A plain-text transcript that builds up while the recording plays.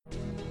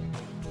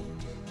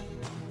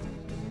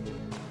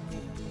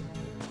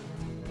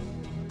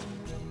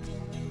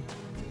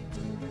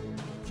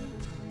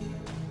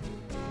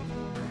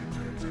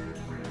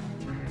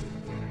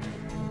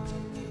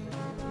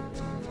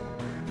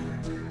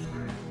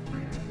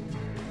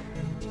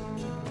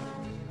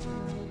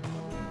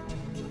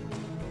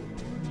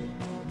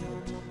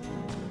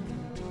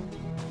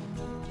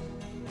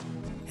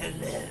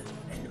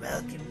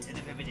Welcome to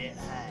the Riverdale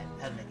High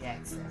Public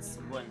Access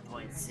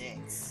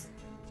 1.6.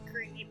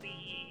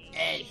 Creepy.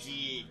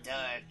 Edgy,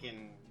 dark,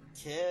 and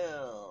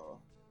kill.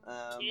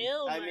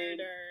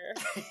 Murder.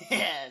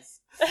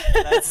 Yes.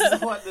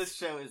 That's what this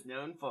show is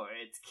known for.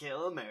 It's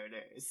kill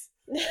murders.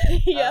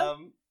 Yep.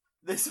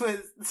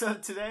 So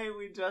today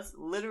we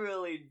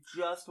literally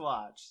just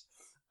watched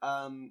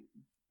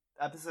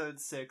episode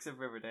 6 of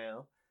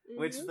Riverdale,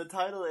 which the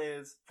title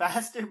is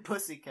Faster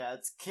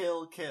Pussycats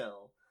Kill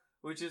Kill,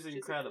 which is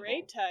incredible. It's a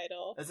great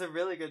title. It's a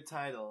really good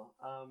title.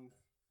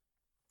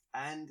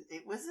 And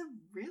it was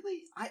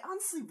I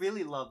honestly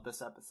really loved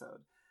this episode.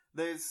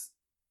 There's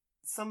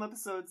some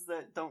episodes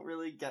that don't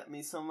really get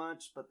me so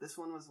much, but this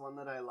one was one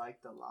that I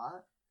liked a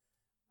lot.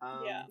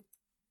 Yeah.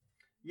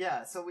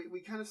 Yeah, so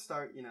we kind of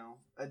start,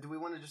 do we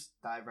want to just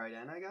dive right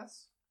in, I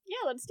guess?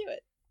 Yeah, let's do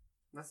it.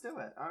 Let's do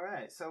it. All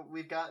right. So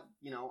we've got,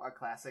 our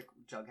classic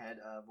Jughead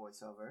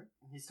voiceover.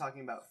 He's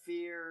talking about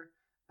fear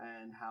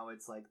and how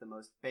it's like the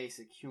most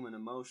basic human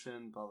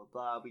emotion, blah, blah,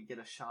 blah. We get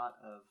a shot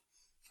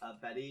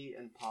of Betty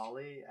and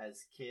Polly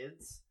as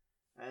kids,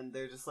 and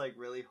they're just like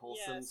really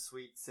wholesome,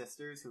 sweet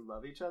sisters who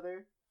love each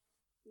other.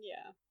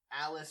 Yeah.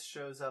 Alice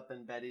shows up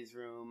in Betty's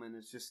room, and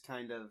it's just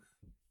kind of,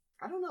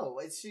 I don't know.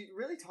 Is she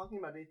really talking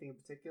about anything in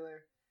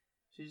particular?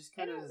 She just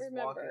kind of is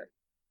walking.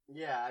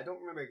 Yeah, I don't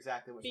remember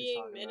exactly what she's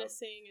talking about. Being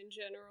menacing in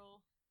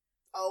general.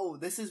 Oh,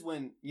 this is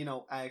when,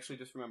 I actually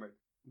just remembered.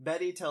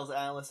 Betty tells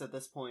Alice at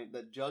this point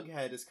that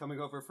Jughead is coming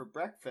over for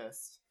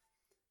breakfast,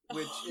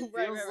 which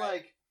feels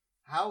like,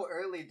 how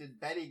early did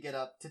Betty get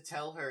up to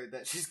tell her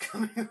that she's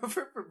coming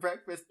over for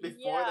breakfast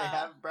before they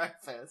have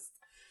breakfast?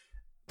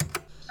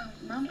 Oh,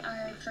 Mom,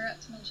 I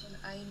forgot to mention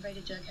I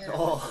invited Jughead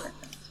over for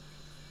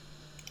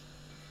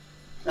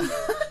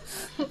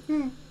breakfast.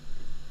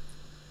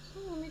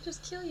 Let me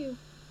just kill you.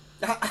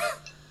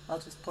 I'll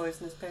just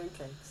poison his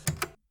pancakes.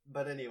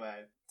 But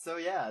anyway, so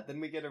yeah, then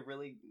we get a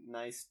really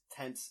nice,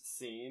 tense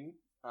scene.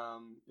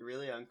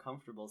 Really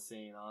uncomfortable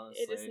scene,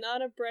 honestly. It is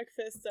not a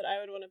breakfast that I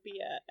would want to be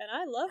at, and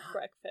I love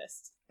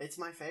breakfast. It's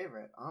my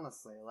favorite,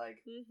 honestly.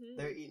 Like,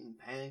 they're eating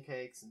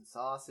pancakes and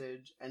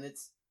sausage, and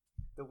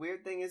the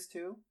weird thing is,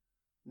 too,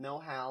 no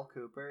Hal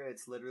Cooper,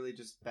 it's literally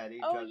just Betty,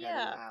 Jughead, and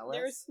Alice.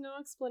 There's no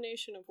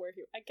explanation of where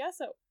I guess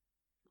it...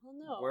 Well,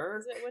 no.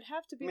 Work? It would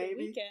have to be maybe? the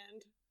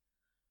weekend.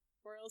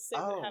 Or else they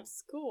would have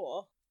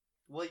school.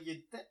 Well,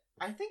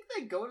 I think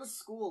they go to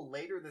school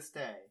later this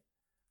day.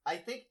 I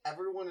think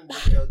everyone in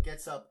Riverdale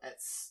gets up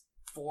at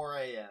 4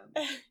 a.m.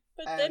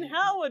 But then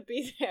Hal would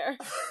be there.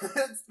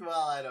 Well,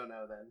 I don't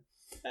know then.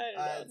 I don't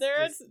know.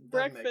 There's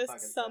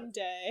breakfast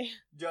someday.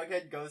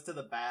 Jughead goes to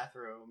the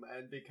bathroom,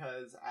 and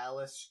because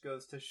Alice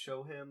goes to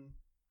show him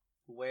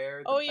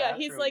where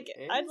he's like,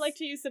 is? I'd like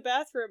to use the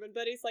bathroom, and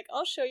Betty's like,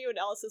 I'll show you, and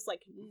Alice is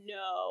like,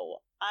 no,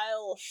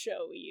 I'll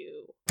show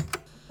you.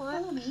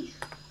 Follow me.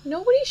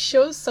 Nobody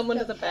shows someone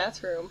to the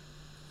bathroom.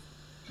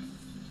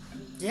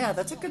 Yeah,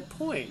 that's a good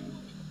point.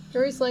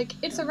 Jerry's like,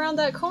 it's around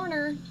that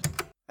corner.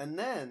 And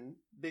then,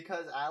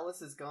 because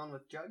Alice is gone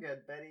with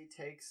Jughead, Betty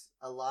takes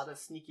a lot of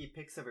sneaky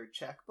pics of her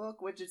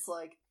checkbook, which is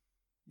like,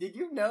 did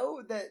you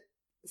know that...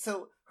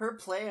 So, her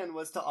plan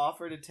was to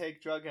offer to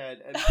take Jughead,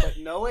 but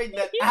knowing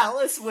that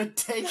Alice would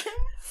take him,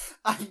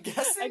 I'm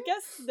guessing... I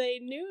guess they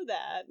knew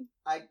that.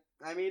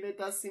 I mean, it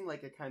does seem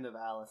like a kind of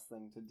Alice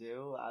thing to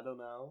do. I don't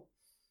know.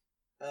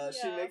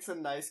 She makes a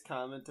nice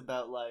comment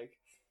about, like,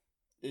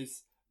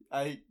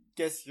 I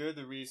guess you're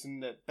the reason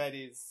that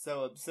Betty's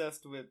so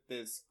obsessed with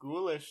this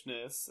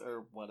ghoulishness,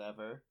 or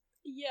whatever.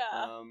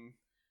 Yeah.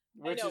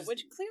 Which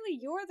clearly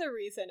you're the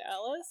reason,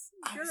 Alice.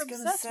 You're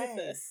obsessed with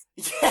this.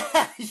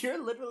 Yeah,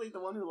 you're literally the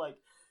one who, like,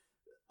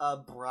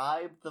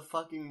 bribed the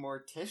fucking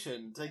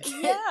mortician to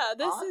get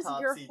this is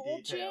your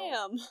whole detail.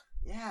 jam.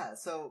 Yeah,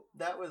 so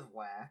that was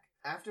whack.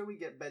 After we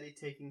get Betty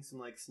taking some,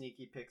 like,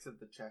 sneaky pics of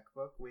the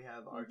checkbook, we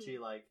have Archie,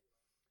 like,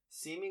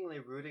 seemingly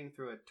rooting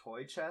through a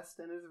toy chest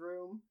in his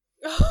room.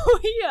 Oh,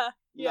 yeah.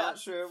 Not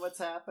sure what's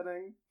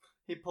happening.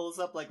 He pulls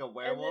up like a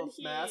werewolf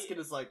mask and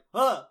is like,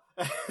 huh!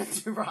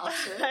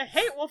 Drops it. I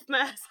hate wolf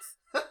masks.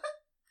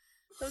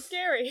 So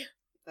scary.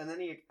 And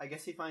then I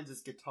guess he finds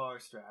his guitar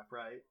strap,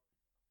 right?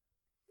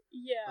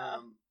 Yeah.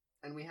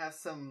 And we have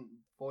some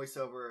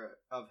voiceover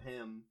of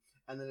him,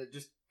 and then it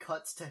just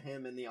cuts to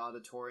him in the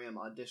auditorium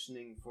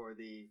auditioning for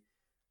the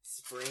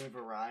Spring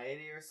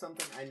Variety or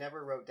something. I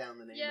never wrote down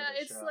the name of the show.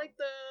 Yeah, it's like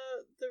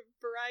the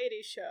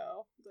variety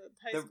show. The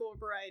high school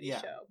variety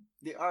show.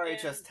 The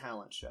RHS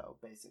talent show,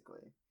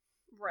 basically.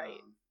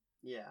 Right.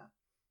 Yeah.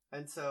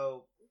 And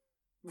so,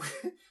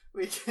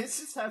 we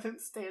just have him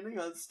standing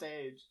on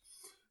stage,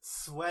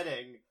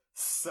 sweating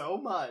so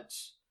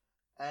much,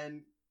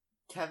 and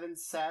Kevin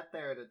sat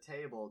there at a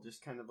table,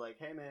 just kind of like,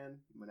 hey man,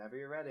 whenever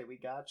you're ready, we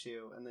got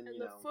you. And then,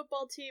 the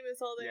football team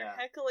is all there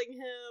heckling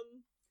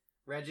him.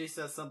 Reggie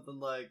says something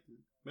like,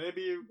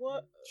 maybe you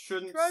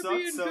shouldn't Try suck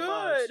being so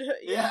good. much.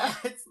 Yeah,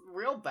 it's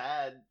real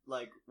bad,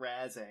 like,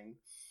 razzing.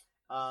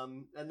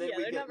 And then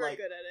we they're get, not very like,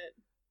 good at it.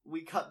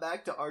 we cut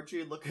back to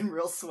Archie looking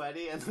real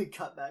sweaty, and we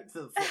cut back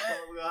to the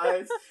football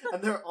guys,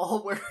 and they're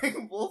all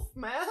wearing wolf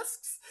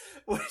masks,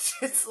 which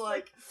is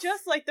like...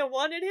 Just like the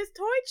one in his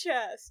toy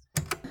chest.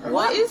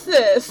 What is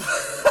this?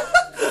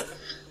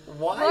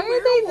 Why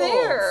are they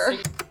there?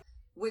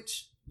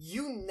 Which,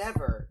 you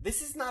never...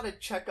 This is not a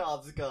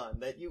Chekhov's gun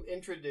that you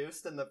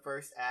introduced in the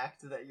first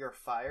act that you're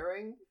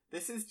firing.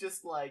 This is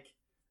just like...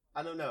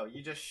 I don't know,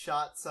 you just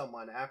shot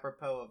someone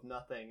apropos of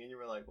nothing, and you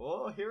were like,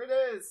 "Whoa, here it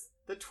is!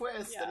 The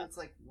twist!" Yeah. And it's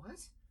like, what?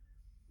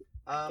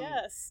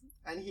 Yes.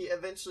 And he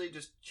eventually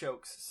just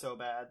chokes so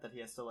bad that he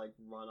has to, like,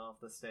 run off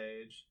the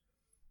stage.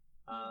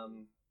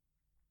 And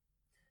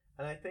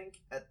I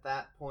think at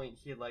that point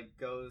he, like,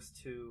 goes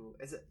to...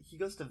 he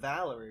goes to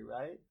Valerie,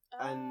 right?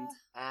 And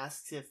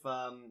asks if,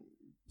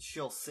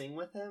 she'll sing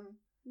with him?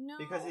 No.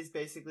 Because he's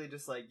basically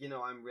just like,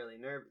 I'm really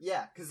nervous.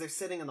 Yeah, because they're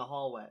sitting in the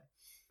hallway.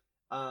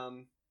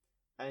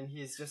 And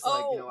he's just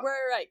like,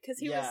 right, because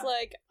he was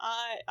like,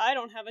 I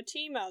don't have a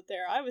team out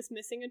there. I was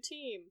missing a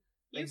team.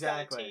 You've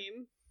got a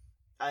team.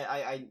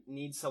 I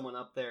need someone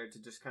up there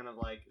to just kind of,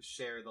 like,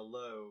 share the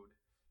load.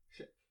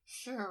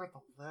 Share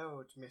the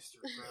load, Mr.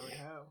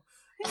 Frodo.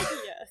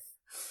 Yes.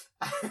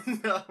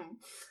 And,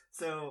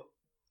 so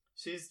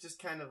she's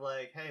just kind of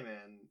like, hey,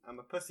 man, I'm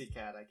a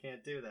pussycat. I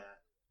can't do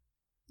that.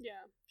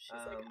 Yeah.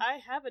 She's like, I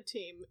have a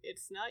team.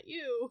 It's not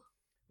you.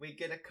 We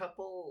get a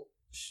couple,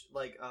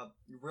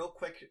 real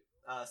quick...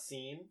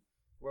 scene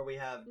where we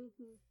have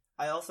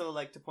I also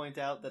like to point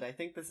out that I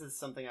think this is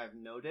something I've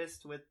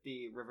noticed with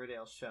the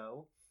Riverdale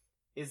show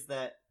is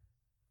that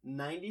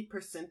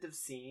 90% of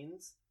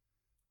scenes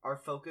are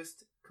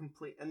focused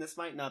and this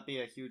might not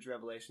be a huge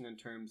revelation in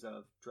terms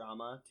of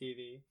drama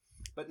TV,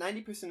 but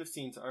 90% of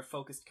scenes are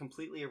focused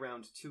completely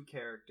around two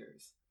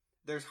characters.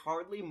 There's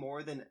hardly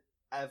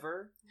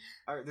ever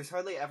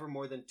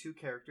more than two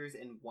characters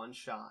in one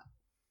shot.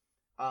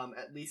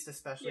 At least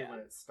especially when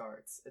it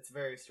starts. It's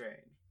very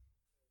strange.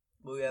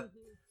 We have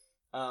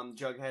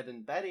Jughead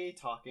and Betty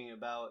talking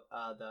about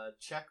the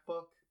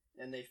checkbook,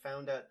 and they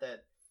found out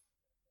that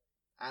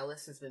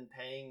Alice has been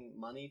paying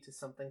money to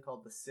something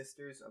called the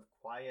Sisters of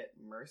Quiet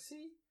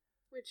Mercy?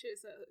 Which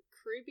is a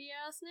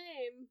creepy-ass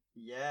name.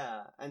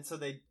 Yeah, and so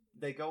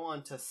they go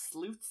on to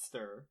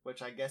Sleuthster,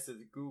 which I guess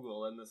is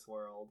Google in this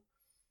world.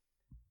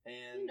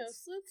 And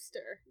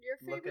Sleuthster, your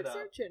favorite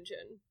search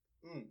engine.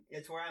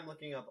 It's where I'm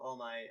looking up all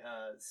my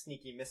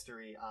sneaky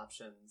mystery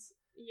options.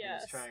 Yes. I'm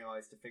just trying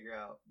always to figure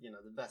out,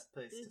 the best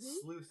place to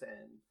sleuth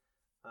in.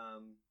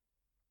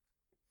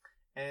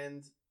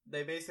 And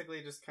they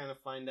basically just kind of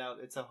find out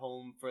it's a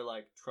home for,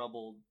 like,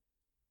 troubled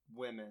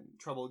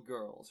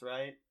girls,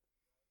 right?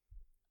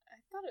 I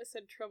thought it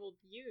said troubled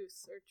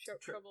youths or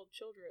troubled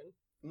children.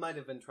 Might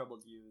have been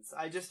troubled youths.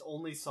 I just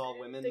only saw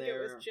women there. I there.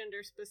 think it was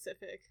gender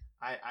specific.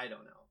 I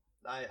don't know.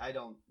 I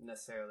don't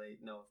necessarily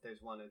know if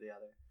there's one or the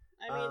other.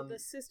 I mean, the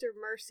Sister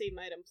Mercy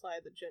might imply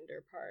the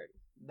gender part.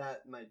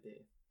 That might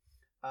be.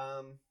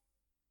 And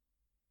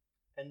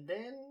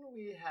then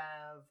we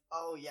have...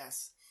 Oh,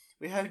 yes.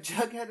 We have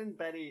Jughead and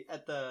Betty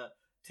at the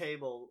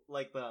table,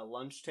 like the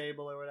lunch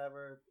table or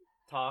whatever,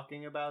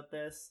 talking about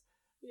this.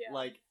 Yeah.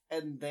 Like,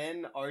 and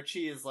then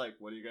Archie is like,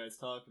 what are you guys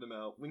talking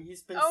about? When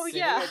he's been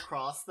sitting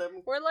across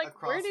them. We're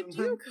like, where did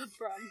you come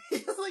from?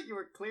 He's like, you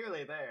were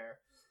clearly there.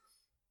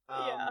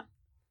 Yeah.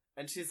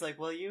 And she's like,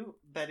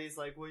 Betty's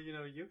like, well,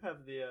 you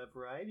have the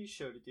variety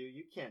show to do.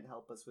 You can't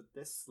help us with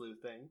this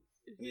sleuthing.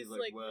 And he's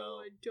like, well,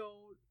 no, I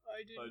don't.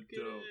 I didn't get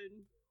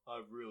in.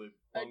 I really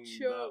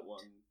bunged that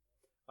one.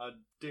 I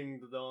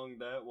ding-dong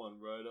that one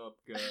right up,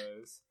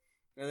 guys.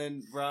 And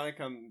then Veronica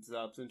comes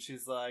up and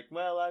she's like,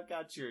 well, I've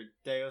got your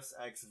Deus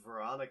Ex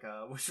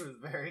Veronica, which was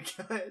very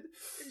good.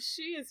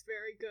 She is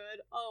very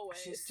good, always.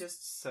 She's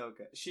just so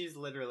good. She's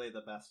literally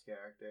the best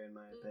character, in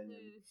my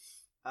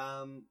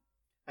opinion.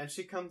 And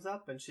she comes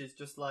up and she's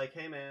just like,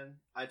 hey man,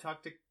 I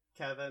talked to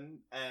Kevin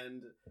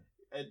and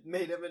it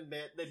made him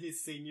admit that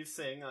he's seen you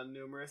sing on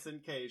numerous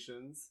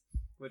occasions,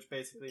 which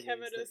basically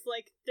Kevin means is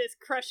like, this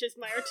crushes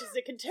my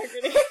artistic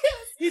integrity.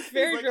 He's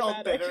very like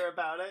dramatic. All bitter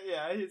about it.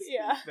 Yeah, he's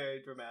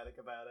very dramatic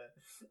about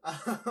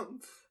it.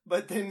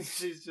 But then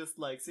she's just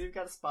like, so you've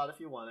got a spot if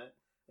you want it.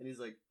 And he's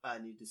like, I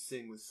need to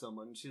sing with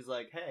someone. And she's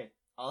like, hey,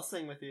 I'll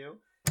sing with you.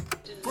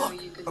 Fuck!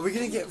 Are we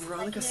gonna get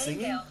Veronica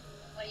singing?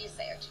 What do you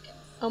say, Archie?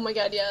 Oh my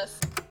god, yes.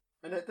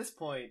 And at this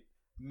point,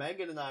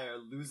 Megan and I are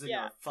losing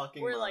our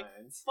fucking minds. We're like,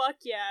 fuck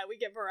yeah, we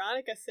get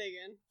Veronica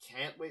singing.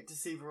 Can't wait to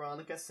see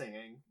Veronica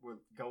singing. We're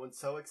going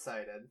so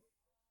excited.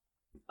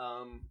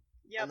 And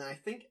I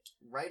think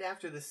right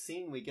after this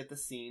scene, we get the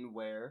scene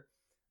where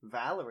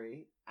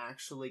Valerie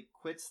actually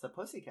quits the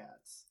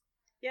Pussycats.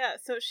 Yeah,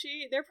 so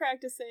they're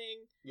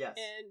practicing. Yes.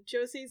 And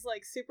Josie's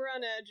like super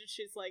on edge, and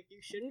she's like, you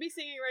shouldn't be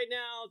singing right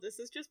now. This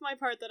is just my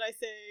part that I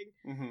sing.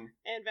 Mm-hmm.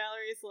 And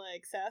Valerie's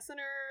like sassing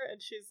her,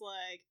 and she's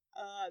like,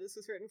 this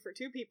was written for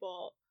two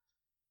people.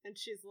 And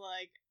she's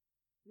like,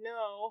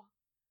 no.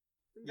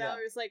 And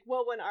Valerie's like,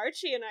 well, when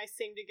Archie and I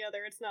sing together,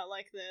 it's not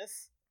like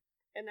this.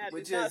 And that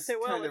does not sit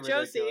well with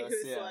Josie,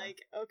 who's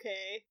like,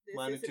 okay,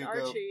 this isn't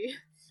Archie.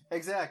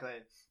 Exactly.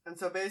 And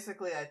so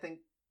basically, I think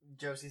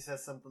Josie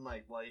says something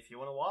like, well, if you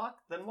want to walk,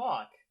 then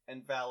walk.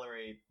 And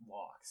Valerie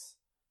walks.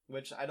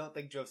 Which I don't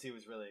think Josie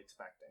was really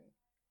expecting.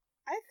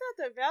 I thought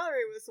that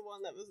Valerie was the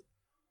one that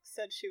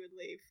said she would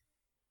leave.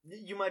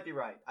 You might be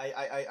right.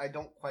 I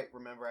don't quite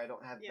remember. I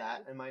don't have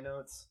that in my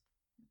notes.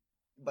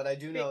 But I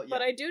do know...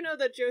 But I do know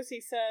that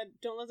Josie said,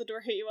 don't let the door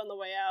hit you on the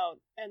way out.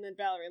 And then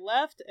Valerie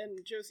left, and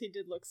Josie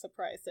did look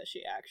surprised that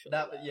she actually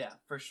left. Yeah,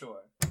 for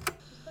sure.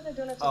 Just that I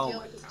don't have to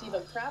deal with this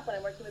Stephen crap when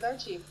I'm working with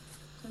Archie.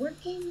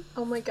 Working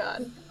Oh my god.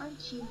 with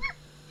Archie.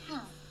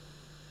 How?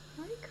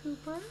 Hi,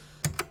 Cooper.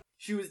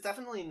 She was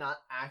definitely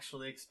not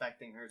actually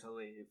expecting her to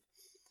leave.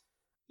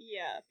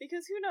 Yeah,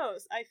 because who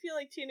knows? I feel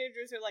like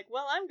teenagers are like,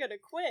 well, I'm gonna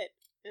quit.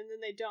 And then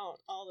they don't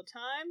all the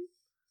time.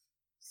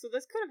 So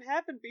this could have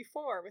happened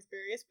before with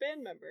various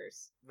band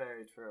members.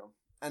 Very true.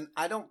 And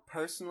I don't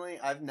personally,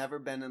 I've never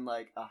been in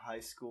like a high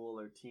school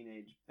or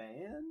teenage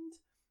band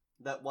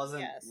that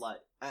wasn't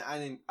like,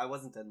 I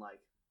wasn't in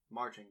like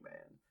marching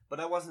band, but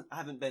I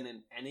haven't been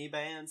in any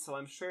band, so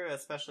I'm sure,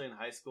 especially in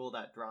high school,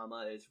 that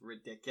drama is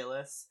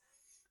ridiculous.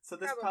 So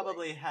this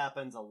probably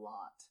happens a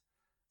lot.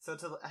 So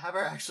to have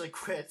her actually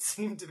quit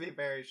seemed to be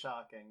very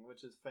shocking,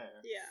 which is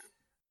fair. Yeah.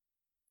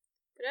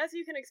 But as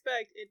you can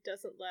expect, it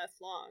doesn't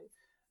last long.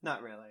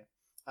 Not really.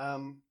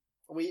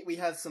 We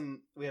have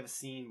a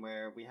scene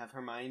where we have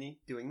Hermione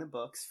doing the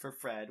books for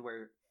Fred,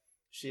 where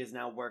she is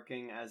now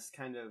working as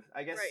kind of,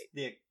 I guess,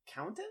 the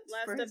accountant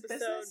for his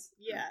business?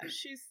 Yeah,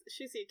 she's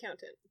the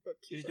accountant,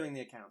 bookkeeper. She's doing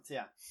the accounts,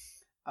 yeah.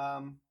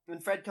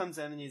 And Fred comes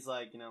in and he's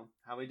like,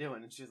 how we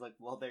doing? And she's like,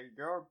 well, they're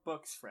your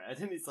books, Fred.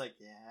 And he's like,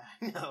 yeah,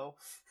 I know.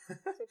 So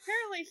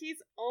apparently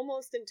he's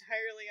almost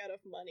entirely out of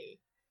money.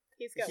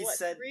 He's got,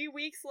 3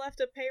 weeks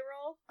left of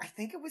payroll? I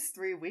think it was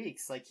 3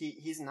 weeks. Like,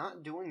 he's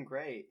not doing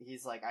great.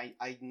 He's like,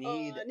 I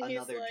need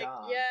another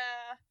job.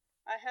 Yeah,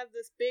 I have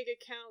this big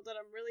account that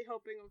I'm really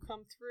hoping will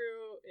come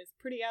through. It's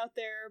pretty out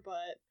there,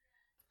 but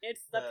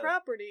it's the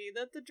property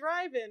that the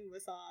drive-in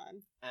was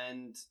on.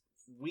 And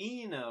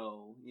we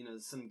know,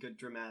 some good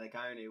dramatic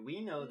irony, we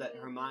know that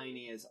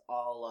Hermione is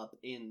all up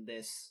in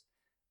this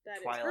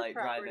Twilight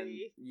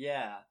Drive-In.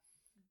 Yeah.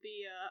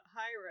 Via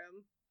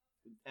Hiram.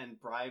 And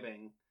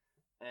bribing.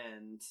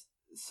 And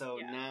so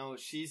now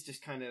she's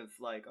just kind of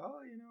like, oh,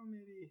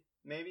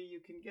 maybe you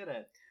can get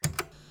it.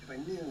 If I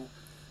knew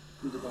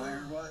who the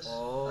buyer was...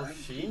 Oh,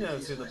 she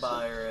knows who the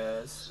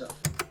buyer is. So.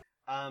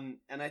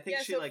 And I think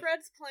so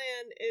Fred's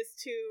plan is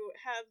to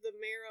have the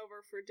mayor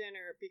over for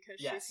dinner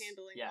because she's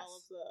handling all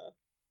of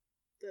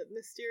the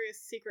mysterious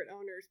secret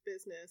owner's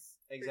business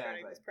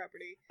regarding this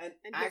property. And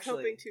he's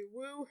hoping to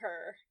woo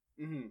her.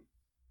 Mm-hmm.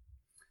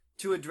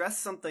 To address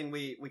something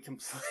we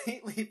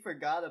completely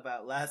forgot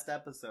about last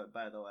episode,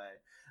 by the way,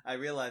 I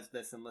realized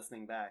this in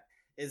listening back,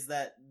 is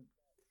that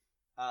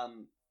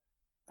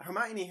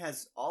Hermione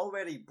has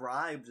already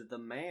bribed the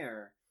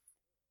mayor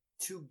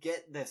to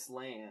get this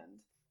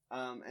land.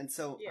 And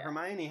so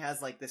Hermione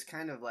has like this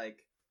kind of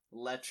like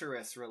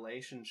lecherous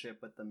relationship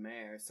with the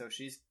mayor. So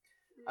she's,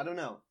 I don't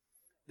know,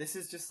 this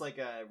is just like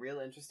a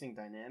real interesting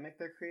dynamic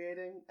they're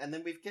creating. And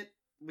then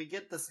we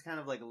get this kind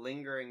of like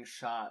lingering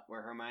shot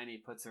where Hermione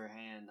puts her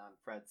hand on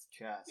Fred's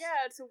chest.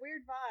 Yeah, it's a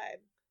weird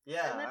vibe.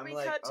 Yeah, and then we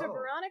cut to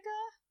Veronica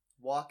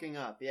walking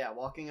up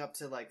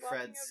to like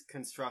Fred's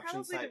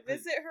construction site. Probably to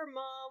visit her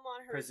mom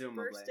on her first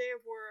day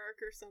of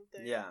work or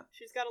something. Yeah,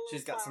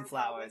 she's got some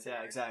flowers.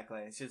 Yeah,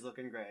 exactly. She's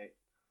looking great.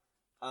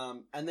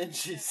 And then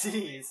she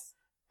sees,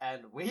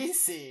 and we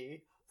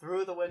see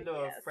through the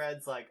window of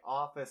Fred's like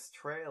office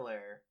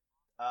trailer.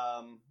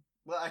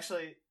 Well,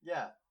 actually,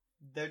 yeah.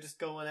 They're just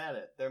going at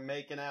it. They're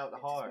making out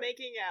hard. Just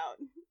making out.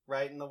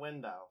 Right in the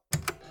window.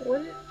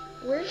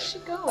 Where's she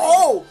going?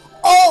 Oh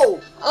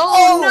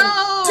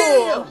no!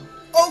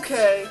 Damn!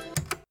 Okay.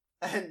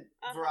 And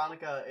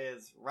Veronica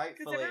is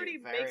rightfully because everybody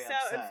very makes upset.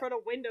 out in front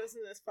of windows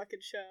in this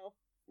fucking show.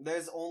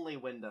 There's only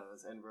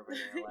windows in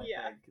Riverdale,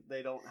 I think.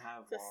 They don't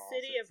have the walls.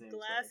 City of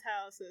glass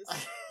houses.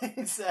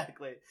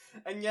 Exactly.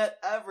 And yet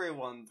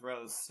everyone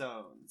throws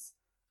stones.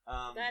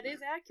 That is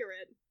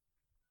accurate.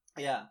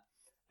 Yeah.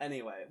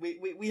 Anyway,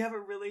 we have a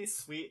really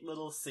sweet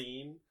little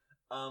scene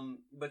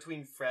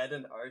between Fred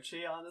and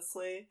Archie,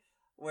 honestly,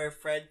 where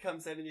Fred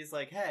comes in and he's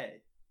like,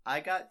 hey,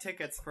 I got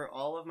tickets for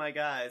all of my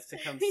guys to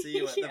come see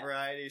you at the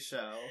variety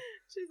show.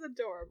 She's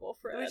adorable,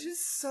 Fred. Which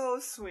is so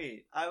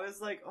sweet. I was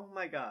like, oh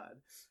my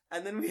god.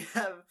 And then we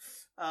have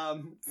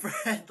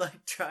Fred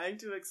like trying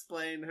to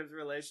explain his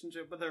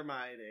relationship with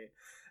Hermione.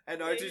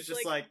 And Archie's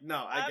just like,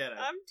 no, I get it.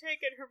 I'm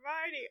taking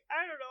Hermione.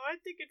 I don't know. I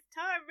think it's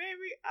time,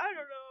 maybe. I don't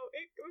know.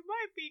 It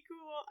might be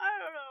cool. I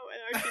don't know. And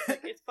Archie's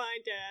like, it's fine,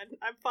 Dad.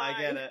 I'm fine.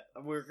 I get it.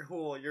 We're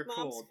cool. You're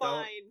Mom's cool.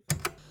 Fine.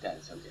 Dad,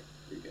 it's okay.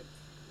 You're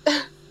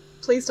good.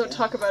 Please don't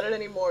talk about it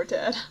anymore,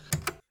 Dad.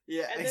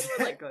 Yeah, and exactly.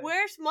 then we're like,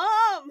 where's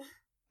Mom?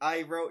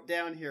 I wrote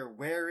down here,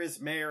 where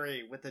is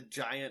Mary? With a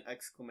giant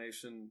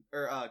exclamation,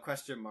 or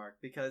question mark,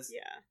 because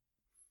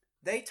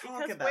they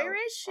talk about where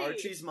is she?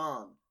 Archie's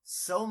mom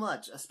so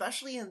much,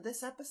 especially in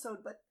this episode,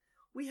 but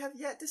we have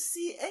yet to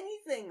see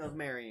anything of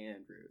Mary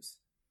Andrews.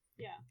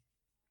 Yeah.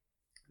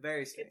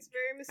 Very strange. It's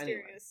very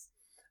mysterious.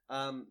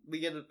 We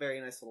get a very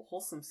nice little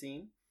wholesome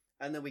scene,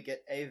 and then we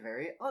get a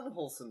very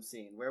unwholesome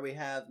scene where we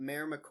have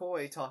Mayor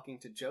McCoy talking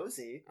to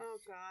Josie. Oh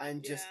god,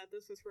 and yeah,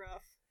 this was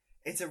rough.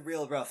 It's a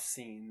real rough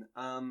scene.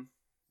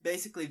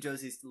 Basically,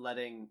 Josie's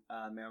letting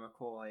Mayor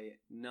McCoy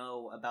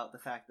know about the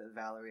fact that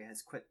Valerie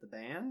has quit the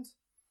band.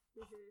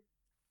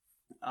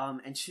 Mm-hmm.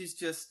 And she's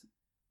just...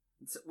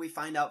 We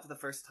find out for the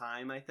first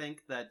time, I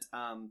think, that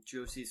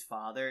Josie's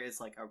father is,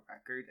 like, a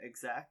record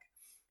exec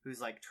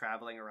who's, like,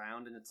 traveling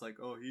around, and it's like,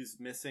 oh, he's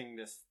missing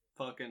this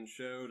fucking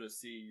show to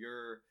see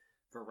your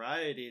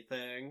variety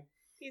thing.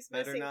 He's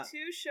missing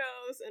 2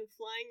 shows and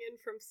flying in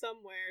from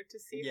somewhere to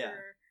see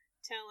her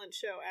talent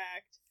show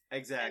act.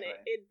 Exactly. And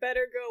it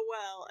better go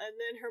well. And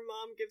then her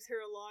mom gives her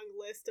a long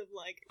list of,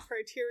 like,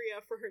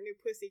 criteria for her new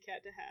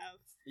pussycat to have.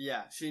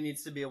 Yeah, she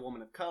needs to be a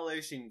woman of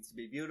color, she needs to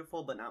be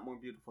beautiful, but not more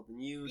beautiful than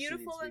you,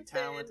 Beautiful she needs to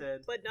be talented.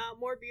 Thin, but not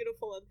more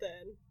beautiful and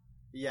thin.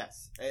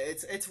 Yes,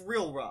 it's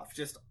real rough,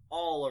 just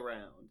all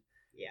around.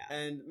 Yeah.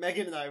 And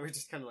Megan and I were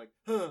just kind of like,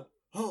 the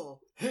whole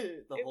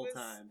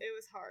time. It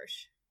was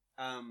harsh.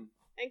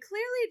 And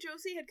clearly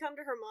Josie had come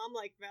to her mom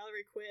like,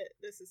 Valerie quit,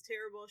 this is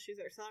terrible, she's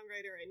our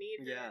songwriter, I need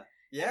her.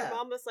 Yeah. And her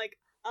mom was like,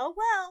 oh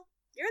well,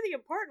 you're the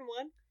important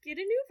one, get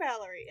a new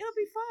Valerie, it'll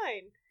be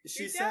fine.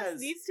 She Your dad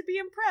says... needs to be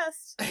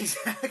impressed.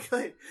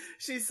 Exactly.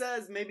 She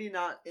says, maybe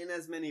not in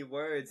as many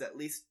words, at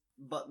least,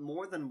 but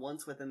more than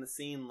once within the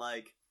scene,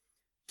 like,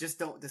 just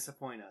don't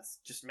disappoint us.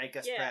 Just make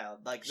us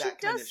proud. Like,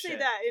 that kind of shit. She does say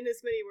that in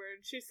as many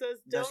words. She says,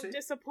 don't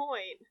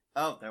disappoint.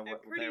 Oh, there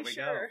I'm we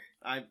sure.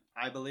 go.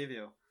 I believe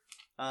you.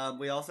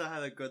 We also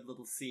had a good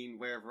little scene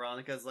where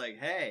Veronica's like,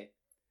 hey,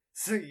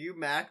 so you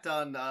macked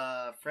on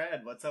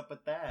Fred, what's up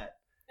with that?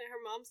 And her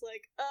mom's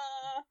like,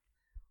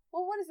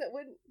 well, what is it?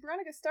 When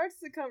Veronica starts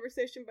the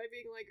conversation by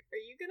being like,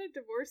 are you gonna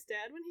divorce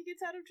Dad when he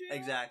gets out of jail?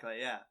 Exactly,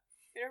 yeah.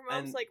 And her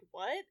mom's like,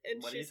 what?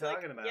 And what she's are you like,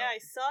 talking about? yeah, I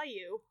saw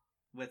you.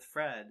 With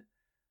Fred.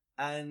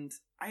 And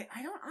I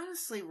don't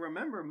honestly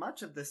remember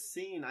much of this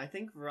scene. I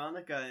think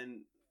Veronica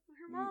and...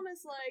 Her mom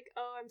is like,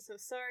 oh, I'm so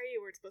sorry,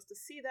 you weren't supposed to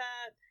see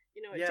that.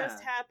 You know, it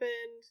just happened.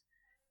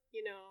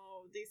 You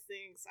know, these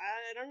things,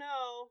 I don't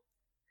know.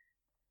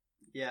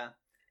 Yeah.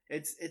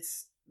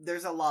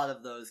 There's a lot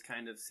of those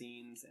kind of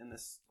scenes in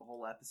this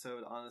whole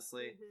episode,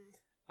 honestly.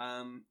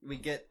 Mm-hmm. We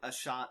get a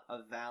shot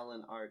of Val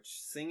and Arch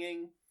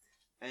singing,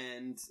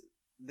 and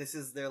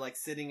they're like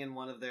sitting in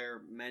one of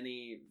their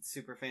many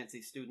super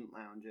fancy student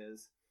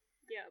lounges.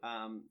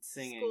 Yeah.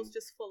 Singing. School's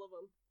just full of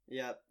them.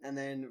 Yep. And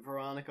then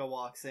Veronica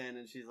walks in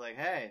and she's like,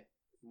 hey,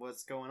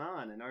 what's going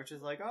on? And Arch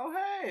is like, oh,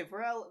 hey,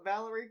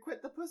 Valerie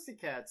quit the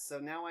Pussycats, so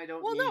now I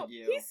don't need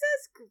you. He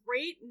says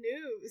great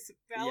news.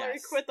 Valerie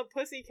quit the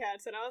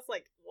Pussycats, and I was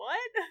like, what?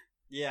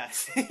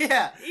 Yes.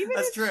 Yeah, even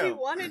that's if true. She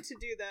wanted to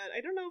do that, I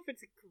don't know if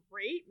it's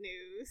great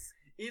news.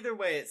 Either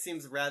way, it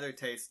seems rather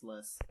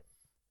tasteless.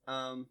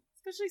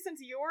 Especially since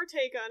your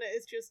take on it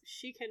is just,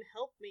 she can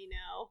help me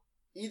now.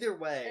 Either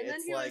way, and then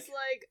it's he was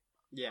like,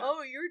 yeah.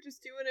 Oh, you're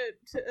just doing it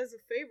as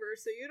a favor,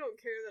 so you don't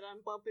care that I'm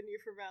bumping you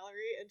for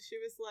Valerie. And she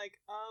was like,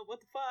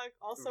 what the fuck?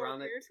 Also, our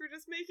parents were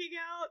just making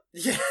out?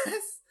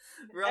 Yes!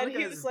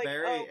 Veronica is like,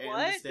 very what?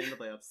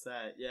 understandably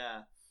upset,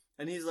 yeah.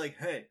 And he's like,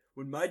 hey,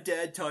 when my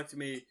dad talked to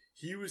me,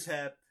 he was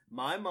happy.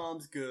 My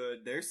mom's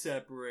good, they're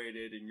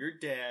separated, and your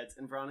dad's...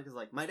 And Veronica's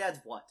like, my dad's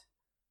what?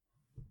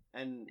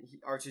 And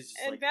Archie's just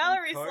and like,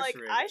 Valerie's like,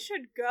 I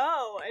should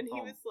go. And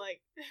he was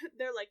like,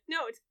 they're like, no,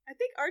 I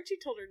think Archie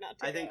told her not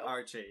to I think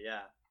Archie,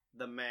 yeah.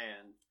 The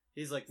man.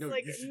 He's like, no,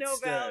 like, you should no,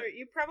 stay. Valerie,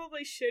 you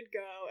probably should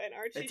go, and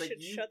Archie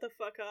should shut the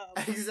fuck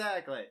up.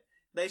 Exactly.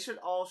 They should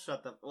all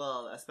shut the...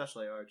 Well,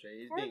 especially Archie.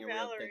 He's Poor being a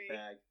Valerie. real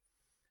dickbag.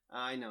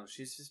 I know,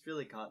 she's just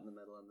really caught in the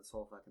middle in this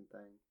whole fucking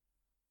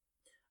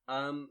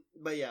thing.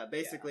 But yeah,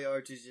 basically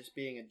Archie's just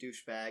being a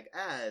douchebag,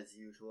 as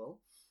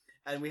usual.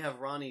 And we have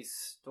Ronnie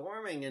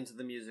storming into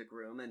the music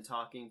room and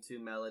talking to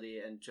Melody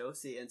and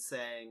Josie and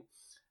saying...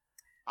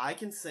 I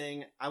can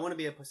sing, I want to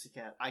be a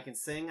pussycat. I can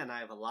sing, and I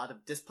have a lot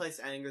of displaced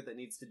anger that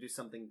needs to do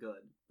something good,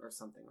 or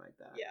something like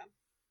that. Yeah.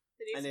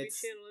 It needs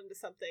to be channeled into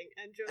something,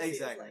 and Josie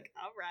is like,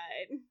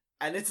 alright.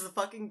 And it's the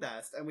fucking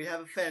best, and we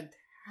have a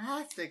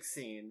fantastic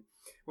scene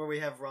where we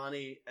have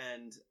Ronnie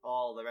and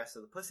all the rest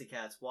of the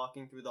pussycats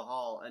walking through the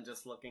hall and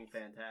just looking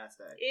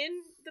fantastic.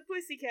 In the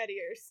pussycat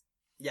ears.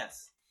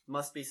 Yes,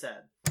 must be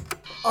said.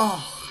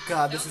 Oh,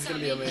 God, this is going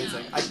to be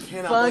amazing. I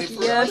cannot Fuck wait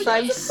for yes,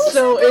 I'm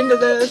so into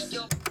this.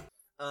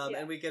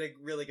 And we get a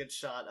really good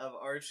shot of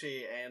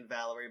Archie and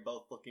Valerie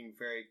both looking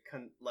very,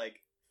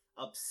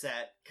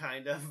 upset,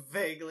 kind of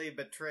vaguely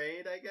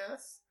betrayed, I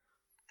guess.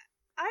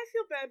 I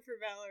feel bad for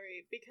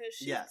Valerie, because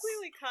she's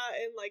clearly caught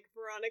in,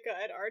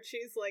 Veronica and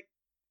Archie's,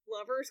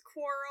 lovers'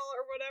 quarrel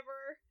or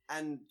whatever.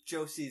 And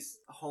Josie's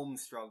home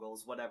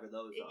struggles, whatever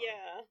those are.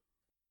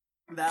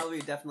 Yeah. Valerie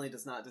definitely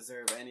does not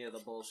deserve any of the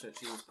bullshit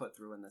she was put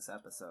through in this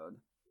episode.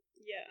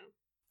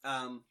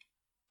 Yeah.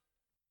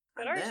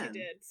 But Archie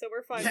did, so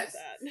we're fine with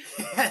that.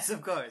 Yes,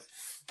 of course.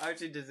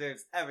 Archie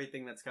deserves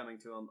everything that's coming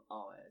to him,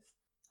 always.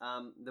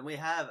 Then we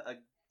have a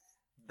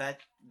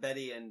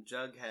Betty and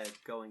Jughead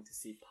going to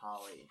see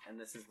Polly, and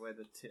this is where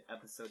the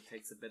episode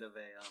takes a bit of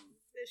a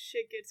This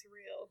shit gets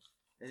real.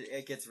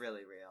 It gets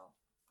really real.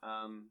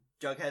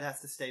 Jughead has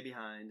to stay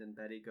behind, and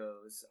Betty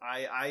goes.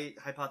 I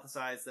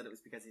hypothesized that it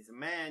was because he's a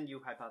man. You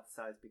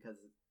hypothesized because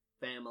of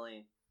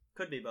family.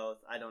 Could be both.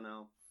 I don't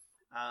know.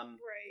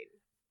 Right.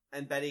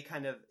 And Betty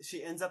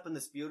she ends up in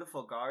this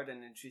beautiful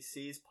garden, and she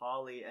sees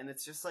Polly, and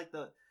it's just like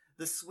the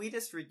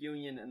sweetest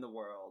reunion in the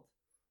world.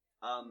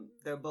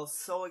 They're both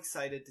so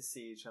excited to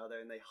see each other,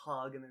 and they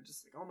hug, and they're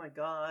just like, oh my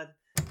god.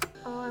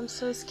 Oh, I'm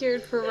so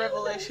scared for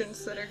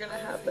revelations that are gonna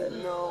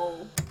happen.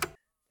 No.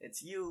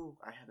 It's you.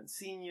 I haven't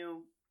seen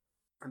you.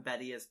 And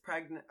Betty is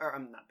pregnant. Or,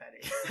 I'm not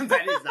Betty.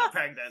 Betty's not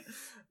pregnant.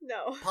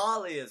 No.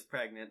 Polly is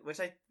pregnant, which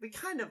we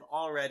kind of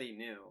already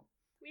knew.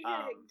 We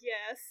had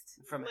guessed.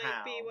 From might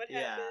Hal. be what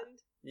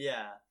happened.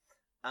 Yeah.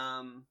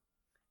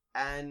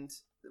 And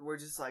we're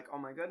just like, oh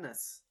my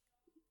goodness.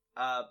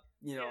 So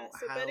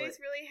Betty's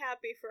really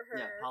happy for her.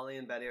 Yeah, Polly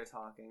and Betty are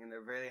talking, and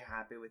they're really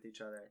happy with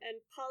each other. And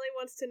Polly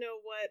wants to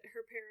know what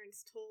her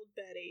parents told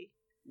Betty.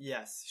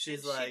 Yes, she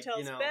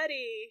tells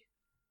Betty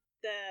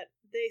that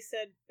they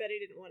said Betty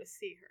didn't want to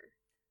see her.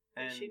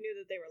 And she knew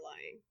that they were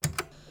lying.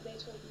 They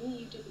told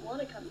me you didn't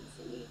want to come and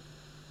see me.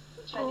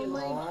 Which I Oh didn't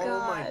my like.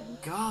 god.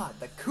 god,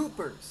 the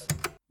Coopers!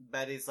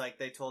 Betty's like,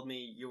 they told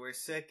me you were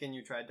sick and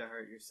you tried to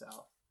hurt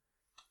yourself.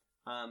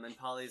 And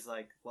Polly's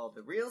like, well,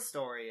 the real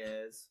story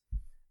is,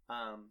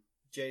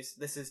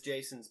 this is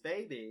Jason's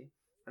baby,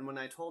 and when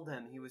I told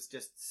him, he was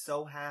just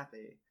so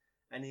happy,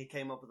 and he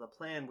came up with a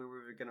plan where we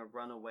were gonna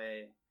run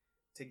away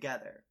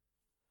together.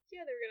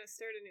 Yeah, they were gonna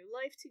start a new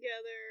life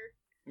together.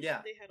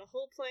 Yeah. They had a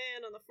whole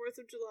plan on the 4th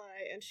of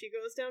July, and she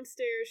goes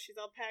downstairs, she's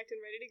all packed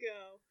and ready to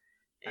go.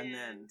 And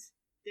then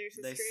there's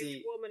a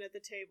strange woman at the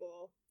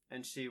table.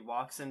 And she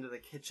walks into the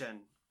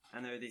kitchen,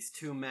 and there are these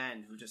two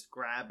men who just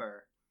grab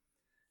her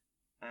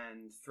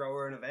and throw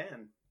her in a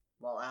van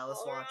while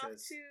Alice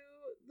watches. Off to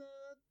the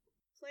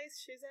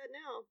place she's at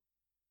now.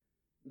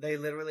 They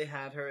literally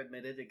had her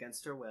admitted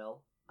against her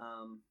will.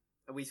 And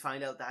we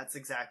find out that's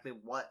exactly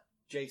what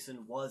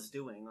Jason was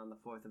doing on the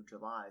 4th of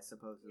July,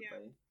 supposedly.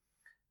 Yeah.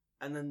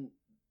 And then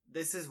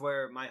this is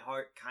where my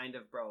heart kind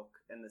of broke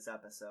in this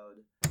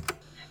episode.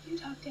 Have you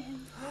talked to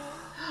him?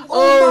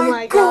 Oh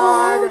my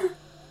god!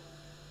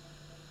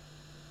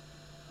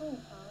 Oh,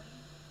 Polly.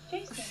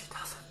 Jason. She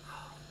doesn't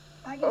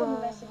know. I give him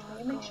a message. Will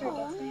you make sure it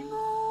gets to him?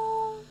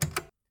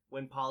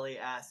 When Polly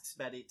asks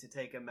Betty to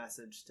take a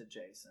message to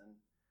Jason.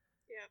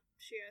 Yeah,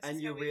 she asks and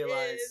you how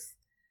realize,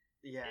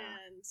 he is, yeah,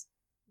 and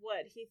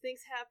what he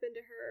thinks happened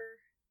to her.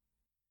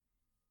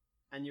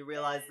 And you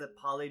realize that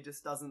Polly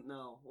just doesn't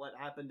know what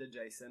happened to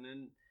Jason,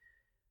 and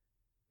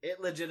it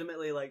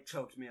legitimately,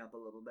 choked me up a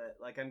little bit.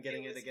 I'm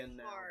getting it again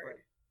now.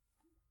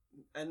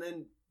 But, and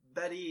then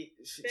Betty,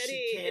 she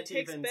can't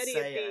even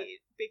say it.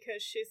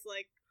 Because she's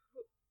like,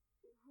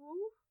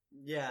 who?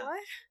 Yeah. What?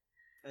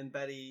 And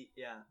Betty,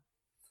 yeah.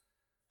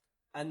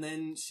 And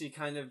then she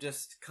kind of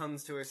just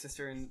comes to her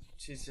sister and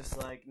she's just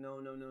like, no.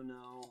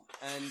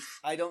 And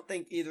I don't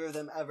think either of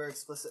them ever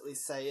explicitly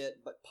say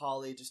it, but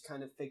Polly just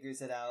kind of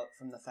figures it out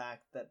from the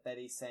fact that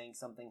Betty's saying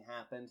something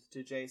happened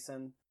to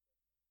Jason.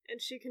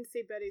 And she can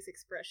see Betty's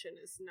expression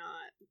is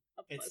not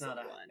a pleasant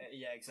one.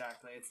 Yeah,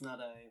 exactly. It's not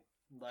a,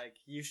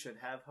 you should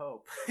have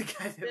hope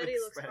kind of Betty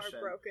expression. Looks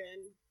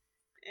heartbroken.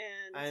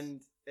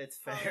 And it's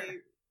fair. Polly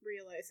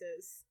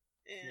realizes.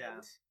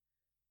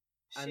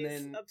 And she's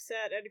then,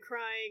 upset and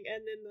crying,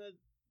 and then the,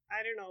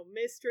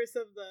 mistress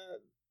of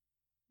the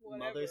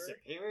whatever. Mother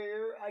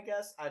Superior, I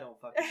guess? I don't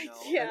fucking know.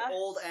 Yeah. An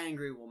old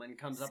angry woman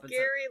comes up and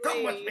Scary says,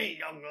 lady. "Come with me,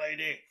 young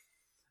lady!"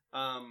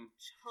 Hauls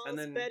and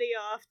then Betty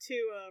off to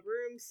a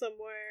room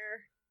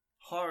somewhere.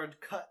 Hard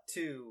cut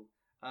to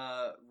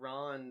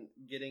Ron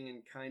getting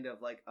in kind of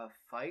a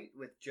fight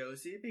with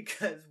Josie,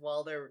 because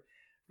while they're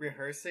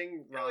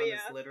rehearsing, Ron is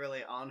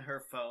literally on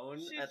her phone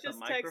at the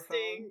microphone.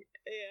 Texting,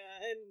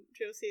 and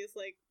Josie is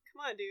like,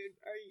 "Come on, dude,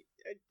 are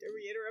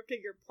we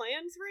interrupting your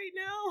plans right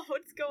now?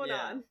 What's going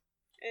on?"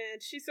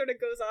 And she sort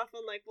of goes off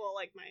on my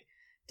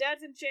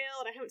dad's in jail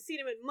and I haven't seen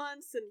him in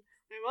months, and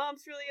my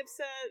mom's really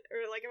upset,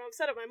 or I'm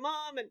upset at my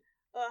mom, and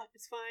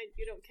it's fine,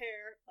 you don't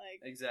care.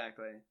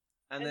 Exactly.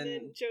 And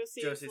then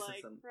Josie is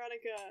like,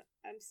 "Veronica,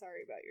 I'm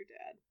sorry about your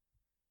dad."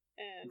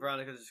 And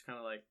Veronica's just kind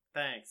of like,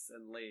 "Thanks,"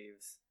 and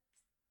leaves.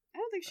 I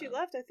don't think she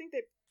left. I think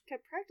they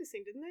kept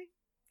practicing, didn't they?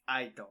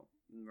 I don't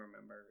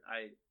remember.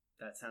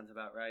 That sounds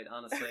about right,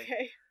 honestly.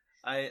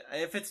 Okay.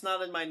 If it's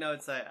not in my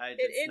notes, it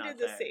ended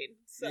the scene.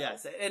 So.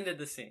 Yes, it ended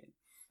the scene.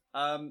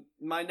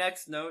 My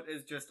next note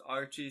is just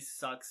Archie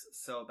sucks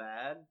so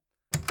bad.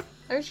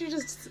 Archie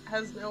just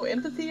has no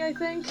empathy, I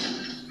think.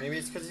 Maybe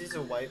it's because he's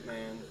a white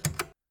man.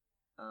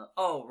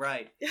 Oh,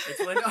 right.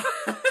 It's when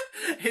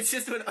it's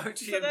just when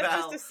Archie and Val.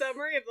 That's just a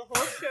summary of the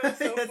whole show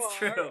so that's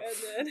far. True.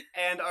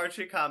 And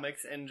Archie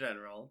comics in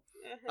general.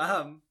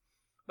 Uh-huh.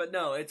 But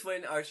no, it's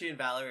when Archie and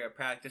Valerie are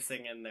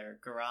practicing in their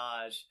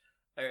garage,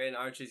 or in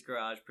Archie's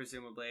garage,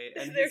 presumably.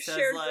 And their he says,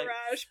 shared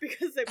garage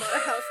because they bought a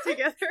house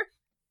together.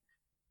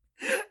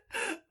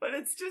 But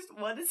it's just,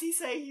 what does he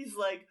say? He's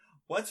like,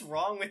 what's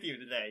wrong with you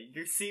today?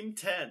 You seem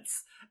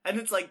tense. And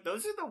it's like,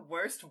 those are the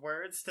worst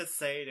words to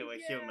say to a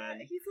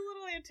human. He's a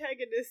little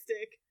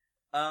antagonistic.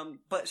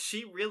 But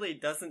she really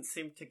doesn't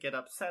seem to get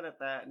upset at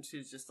that, and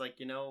she's just like,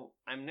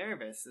 I'm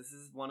nervous. This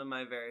is one of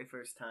my very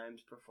first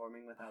times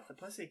performing without the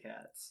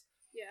Pussycats.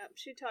 Yeah,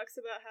 she talks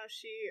about how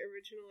she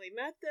originally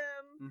met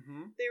them.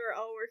 Mm-hmm. They were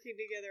all working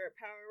together at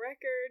Power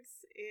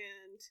Records,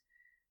 and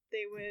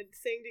they would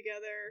sing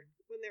together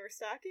when they were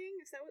stocking.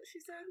 Is that what she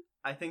said?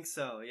 I think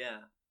so,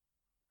 yeah.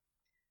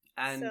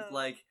 And,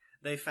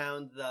 they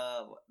found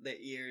the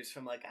ears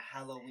from, a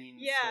Halloween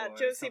store. Yeah,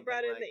 Josie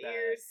brought in like the that.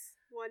 ears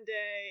one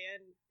day,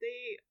 and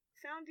they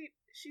found it.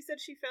 She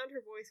said she found her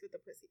voice with the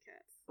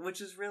Pussycats.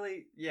 Which is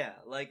really,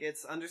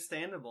 it's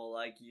understandable.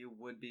 You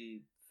would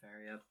be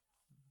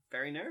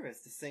very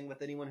nervous to sing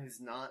with anyone who's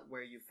not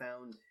where you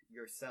found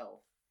yourself.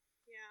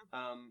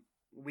 Yeah.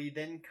 We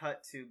then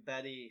cut to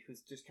Betty,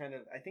 who's just kind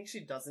of, I think she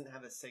doesn't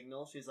have a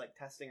signal. She's,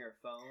 testing her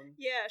phone.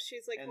 Yeah,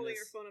 she's, in holding this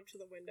her phone up to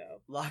the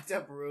window. Locked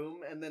up room,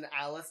 and then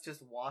Alice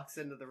just walks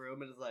into the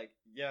room and is like,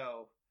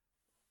 yo,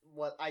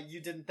 you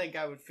didn't think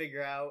I would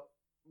figure out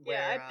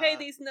where, I pay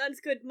these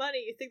nuns good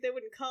money. You think they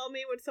wouldn't call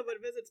me when someone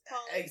visits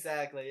Polly?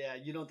 Exactly, yeah.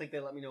 You don't think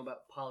they let me know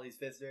about Polly's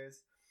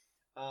visitors?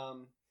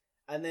 And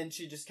then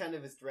she just kind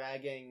of is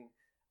dragging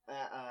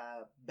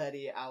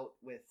Betty out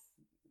with,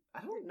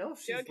 I don't know if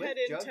she's Jughead with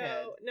in Jughead.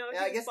 tow. No,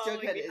 I guess following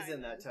Jughead is behind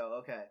in that them. tow,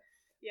 okay.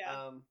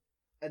 Yeah.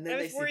 And then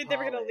I was they worried see they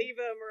were going to Polly. leave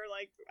him, or,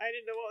 I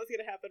didn't know what was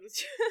going to happen with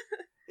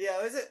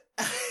Yeah, was it?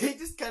 He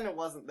just kind of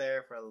wasn't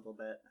there for a little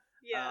bit.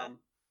 Yeah.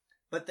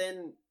 But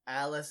then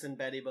Alice and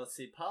Betty both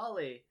see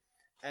Polly,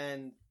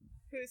 and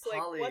who's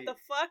Polly like, what the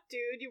fuck,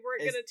 dude? You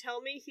weren't going to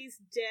tell me he's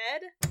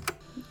dead?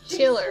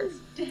 Killer.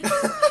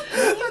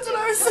 That's what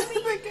I was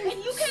thinking.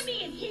 And you kept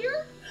me in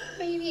here?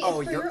 Baby, it's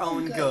Oh, for your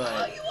own good.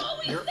 Oh, you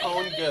always Your say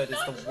own that, good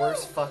it's is not the true.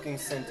 worst fucking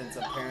sentence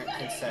a parent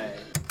can say.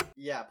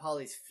 Yeah,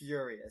 Polly's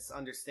furious,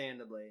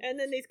 understandably. And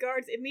then these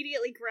guards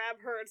immediately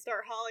grab her and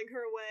start hauling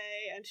her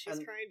away, and she's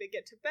And- trying to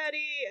get to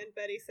Betty, and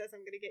Betty says,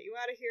 I'm going to get you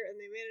out of here, and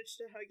they manage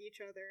to hug each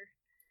other.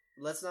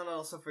 Let's not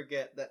also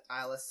forget that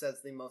Alice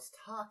says the most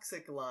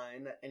toxic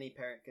line that any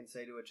parent can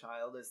say to a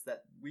child is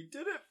that we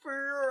did it for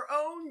your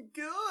own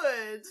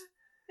good.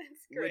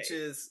 It's great. Which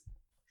is,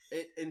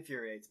 it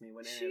infuriates me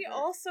when She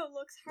also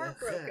looks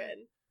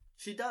heartbroken.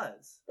 She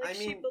does.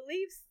 She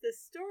believes the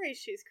story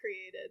she's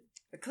created.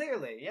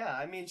 Clearly, yeah.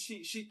 I mean,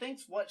 she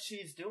thinks what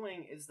she's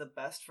doing is the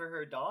best for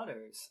her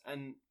daughters,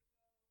 and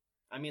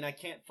I mean, I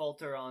can't fault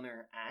her on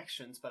her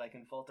actions, but I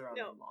can fault her on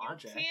her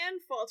logic. You can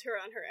fault her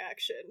on her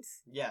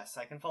actions. Yes,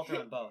 I can fault her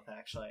on both,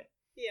 actually.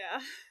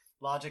 Yeah.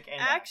 Logic and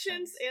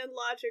actions and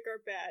logic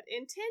are bad.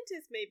 Intent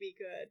is maybe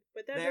good,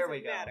 but that There we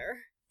doesn't go. matter.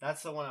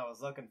 That's the one I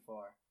was looking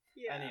for.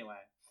 Yeah. Anyway,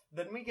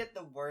 then we get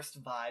the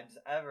worst vibes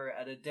ever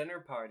at a dinner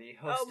party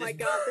hosted. Oh my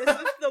god,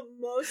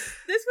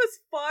 this was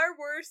far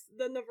worse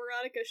than the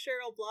Veronica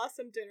Cheryl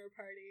Blossom dinner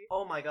party.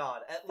 Oh my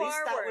god, at Far least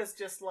that worse. was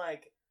just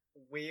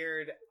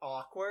weird,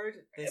 awkward.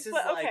 This is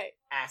But, okay,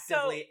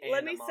 actively so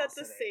let me set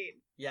the animosity. scene.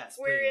 Yes,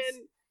 We're please.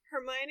 in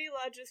Hermione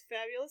Lodge's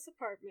fabulous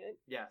apartment.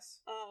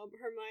 Yes.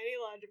 Hermione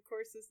Lodge, of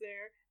course, is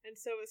there, and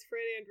so is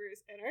Fred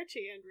Andrews and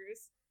Archie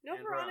Andrews. No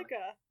And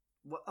Veronica.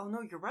 What? Oh no,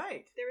 you're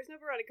right. There was no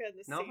Veronica in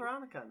this No scene.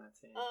 Veronica in that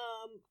scene.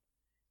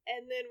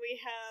 And then we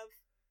have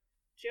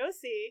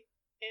Josie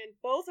and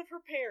both of her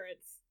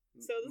parents.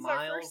 So this is our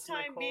Miles first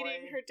time McCoy.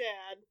 meeting her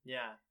dad.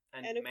 Yeah,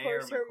 And of Mayor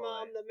course her McCoy.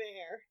 mom, the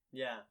mayor.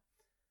 Yeah.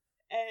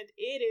 And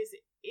it is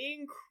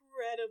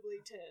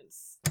incredibly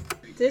tense.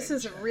 This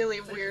is a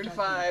really weird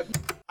vibe.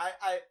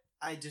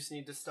 I just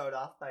need to start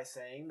off by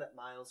saying that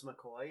Miles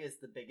McCoy is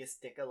the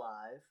biggest dick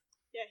alive.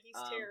 Yeah, he's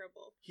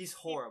terrible. He's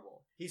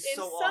horrible. He's in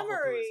so awful to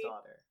summary, his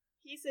daughter.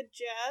 He's a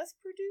jazz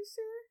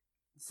producer.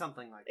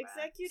 Something like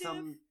Executive. that.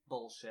 Some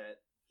bullshit.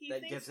 He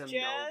That thinks gives him no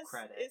jazz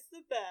credit. is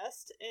the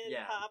best, and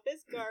Yeah. pop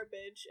is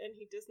garbage, and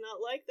he does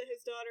not like that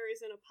his daughter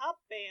is in a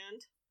pop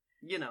band,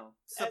 You know,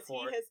 as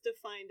support. he has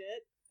defined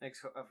it.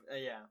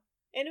 Yeah.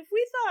 And if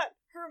we thought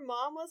her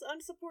mom was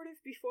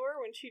unsupportive before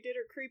when she did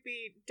her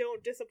creepy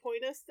 "don't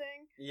disappoint us"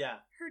 thing,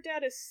 Yeah. her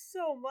dad is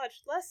so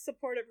much less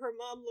supportive. Her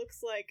mom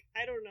looks like,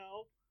 I don't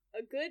know,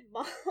 a good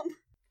mom.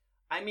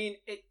 I mean,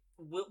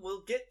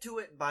 we'll get to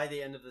it by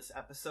the end of this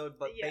episode,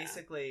 but Yeah.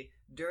 basically,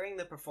 during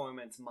the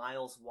performance,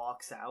 Miles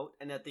walks out,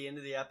 and at the end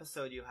of the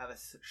episode, you have a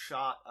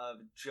shot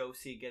of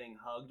Josie getting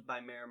hugged by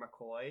Mayor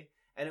McCoy,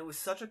 and it was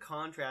such a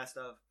contrast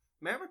of,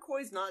 Mayor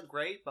McCoy's not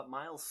great, but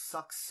Miles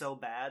sucks so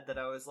bad that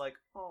I was like,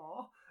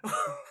 "Aw."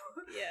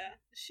 Yeah,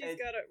 she's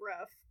got it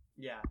rough.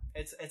 Yeah,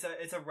 it's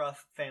a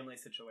rough family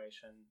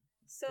situation,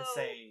 So to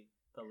say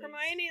the least.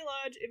 Hermione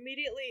Lodge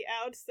immediately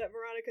outs that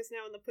Veronica's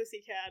now in the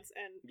Pussycats,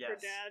 and her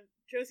Yes. dad,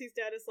 Josie's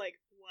dad, is like,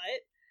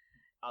 what?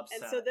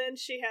 Upset. And so then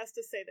she has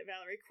to say that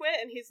Valerie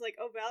quit, and he's like,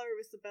 oh, Valerie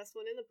was the best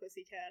one in the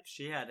Pussycats.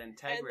 She had And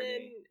integrity.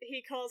 then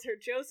he calls her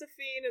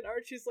Josephine, and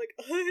Archie's like,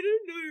 I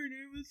didn't know your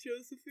name was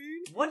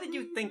Josephine. What did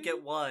you think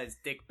it was,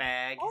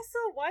 dickbag? Also,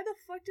 why the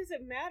fuck does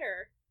it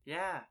matter?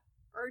 Yeah.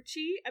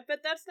 Archie? I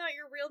bet that's not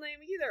your real name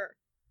either.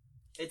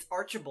 It's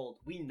Archibald.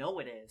 We know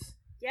it is.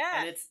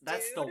 Yeah, and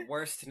that's dude. the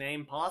worst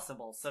name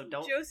possible. So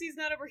don't. Josie's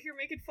not over here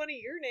making fun of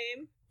your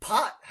name.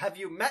 Pot. Have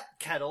you met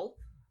Kettle?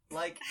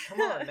 Like, come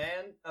on,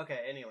 man. Okay.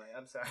 Anyway,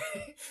 I'm sorry.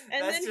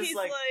 And that's then just he's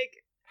like,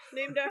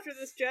 named after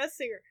this jazz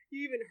singer.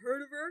 You even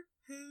heard of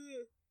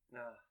her?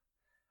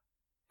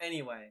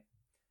 Anyway,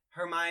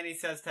 Hermione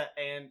says to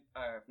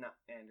not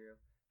Andrew,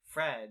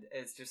 Fred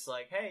is just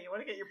like, hey, you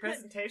want to get your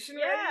presentation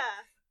ready?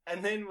 Yeah.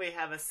 And then we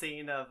have a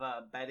scene of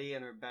Betty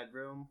in her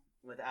bedroom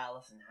with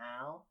Alice and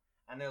Hal,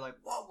 and they're like,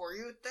 what were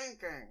you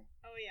thinking?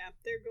 Oh yeah,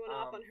 they're going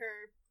off on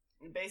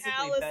her. Basically,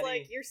 Hal is Betty,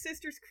 like, your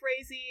sister's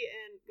crazy,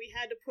 and we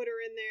had to put her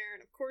in there,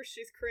 and of course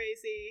she's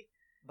crazy.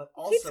 But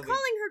He also keeps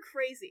calling her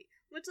crazy.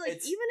 Which, like,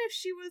 It's- even if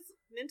she was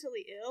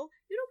mentally ill,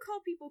 you don't call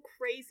people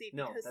crazy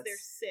No, because that's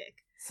they're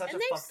sick. such And a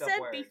they've fucked up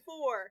said word.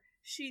 before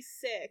she's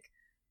sick,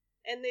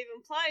 and they've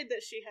implied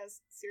that she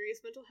has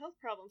serious mental health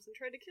problems and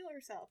tried to kill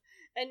herself.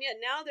 And yet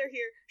now they're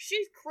here,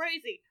 she's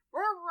crazy. Rah,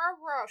 rah,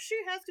 rah.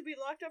 She has to be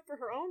locked up for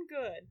her own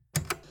good.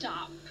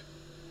 Stop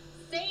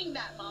saying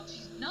that, Mom.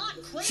 She's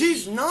not crazy.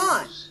 She's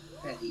not!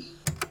 Betty.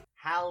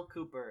 Hal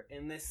Cooper,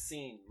 in this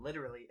scene,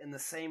 literally, in the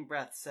same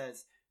breath,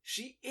 says,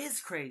 she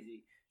is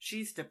crazy.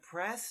 She's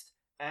depressed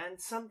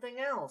and something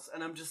else.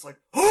 And I'm just like,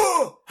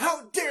 oh,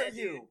 how dare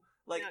Yeah, you?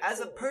 Like, not as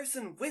a cool.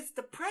 person with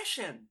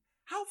depression,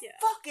 how Yeah.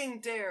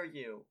 fucking dare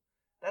you?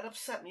 That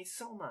upset me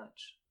so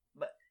much.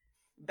 But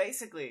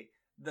basically,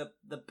 the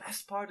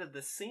best part of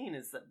the scene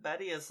is that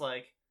Betty is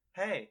like,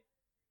 hey,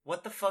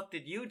 what the fuck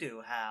did you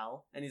do,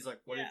 Hal? And he's like,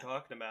 what are you Yeah.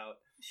 talking about?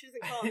 She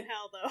doesn't call him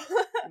Hal,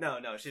 though.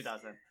 No, she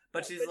doesn't.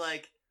 But she's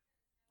like,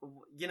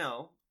 you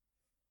know,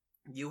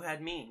 you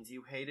had means.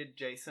 You hated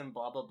Jason,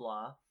 blah, blah,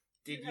 blah.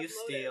 Did You you have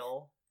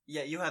steal?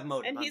 Yeah, you have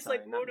motive. And I'm he's sorry,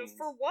 like, not motive means.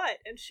 for what?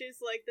 And she's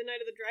like, the night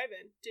of the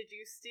drive-in. Did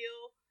you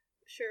steal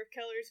Sheriff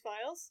Keller's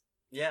files?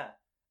 Yeah.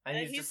 And,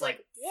 And he's just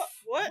like, what?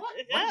 What? What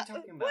are you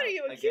talking What are about?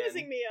 you Again.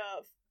 accusing me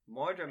of?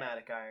 more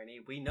dramatic irony.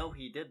 We know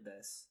he did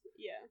this.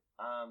 Yeah.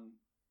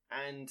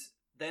 And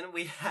then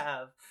we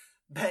have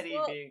Betty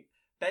Well- being...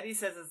 Betty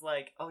says it's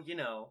like, oh, you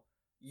know,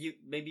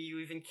 maybe you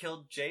even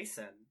killed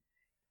Jason.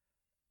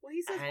 Well,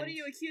 he says, what are And-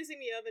 you accusing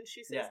me of? And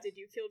she says, Yeah. did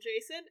you kill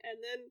Jason?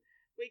 And then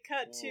we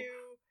cut Oof. to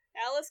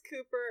Alice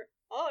Cooper.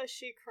 Oh, is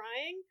she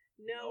crying?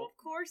 No, Nope. of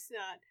course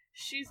not.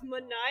 She's Oh my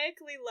God.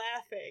 maniacally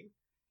laughing.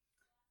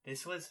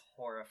 This was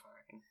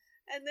horrifying.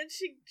 And then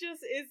she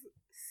just is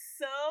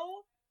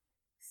so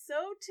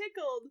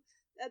tickled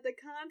at the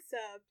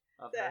concept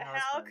Of that her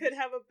Hal husband. could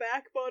have a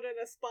backbone and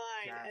a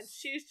spine, and Yes.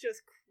 she's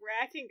just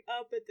cracking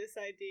up at this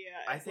idea.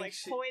 I It's think like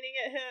she- pointing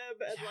at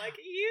him and Yeah. like,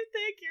 you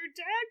think your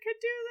dad could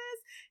do this?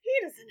 He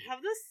doesn't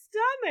have the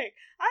stomach.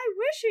 I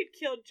wish he'd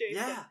killed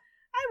Jason. Yeah.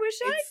 I wish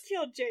I'd It's-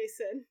 killed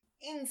Jason.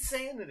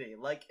 Insanity.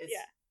 Like,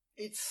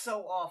 it's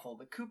so awful.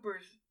 The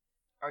Coopers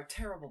are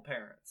terrible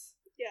parents.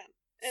 Yeah.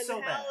 And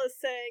so Hal bad. is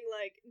saying,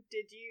 like,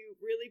 did you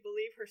really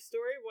believe her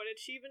story? What did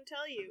she even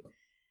tell you?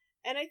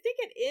 And I think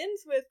it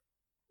ends with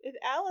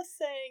Alice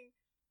saying,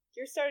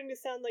 you're starting to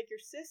sound like your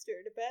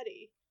sister to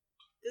Betty.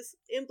 This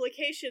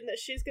implication that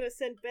she's going to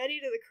send Betty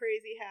to the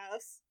crazy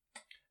house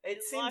It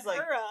and seems lock like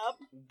her up.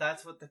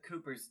 that's what the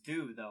Coopers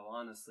do, though,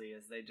 honestly,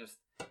 is they just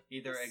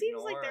either It ignore...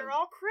 seems like they're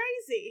all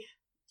crazy.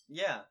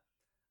 Yeah.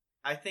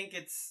 I think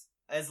it's...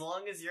 As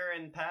long as you're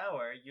in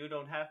power, you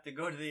don't have to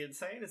go to the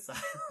insane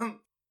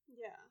asylum.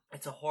 Yeah.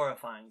 It's a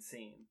horrifying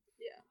scene.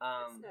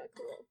 Yeah. It's not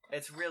cool.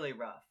 It's really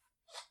rough.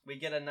 We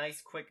get a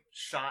nice quick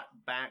shot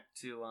back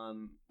to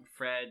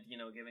Fred,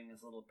 giving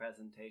his little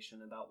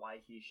presentation about why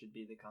he should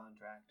be the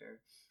contractor.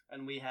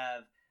 And we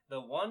have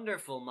the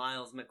wonderful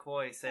Miles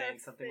McCoy saying My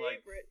something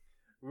like, favorite.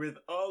 with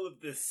all of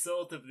this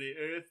salt of the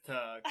earth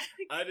talk,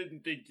 I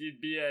didn't think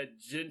you'd be a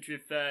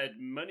gentrified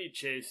money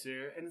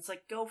chaser. And it's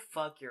like, go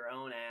fuck your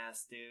own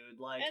ass, dude.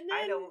 Like, And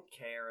I then don't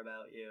care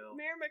about you.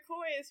 Mayor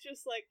McCoy is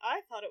just like,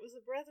 I thought it was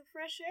a breath of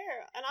fresh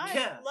air, and I'd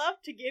Yeah. love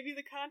to give you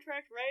the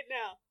contract right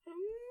now.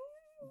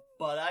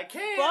 But I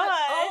can't. But-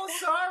 Oh,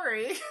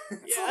 sorry.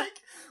 It's Yeah. like,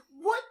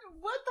 what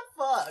the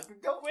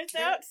fuck? Don't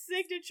Without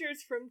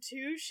signatures from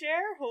two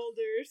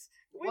shareholders,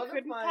 we One of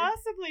couldn't my-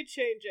 possibly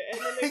change it.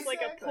 And then there's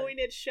like a Exactly.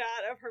 pointed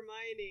shot of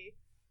Hermione.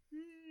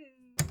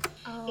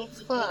 Oh,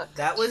 fuck.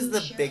 That was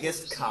the Two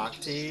biggest shareholders cock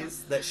change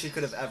tease that she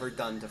could have ever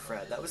done to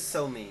Fred. That was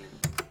so mean.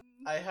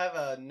 I have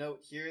a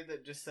note here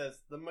that just says,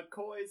 the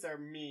McCoys are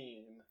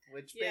mean,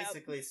 which Yeah.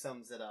 basically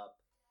sums it up.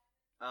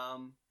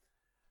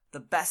 The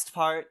best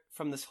part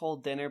from this whole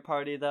dinner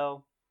party,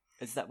 though,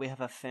 is that we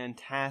have a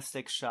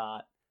fantastic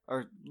shot,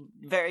 or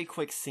very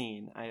quick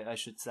scene, I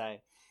should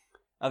say,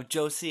 of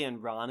Josie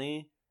and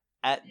Ronnie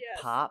at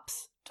Yes.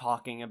 Pops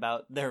talking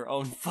about their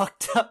own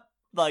fucked up,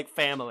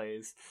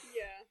 families.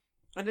 Yeah.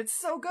 And it's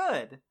so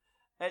good.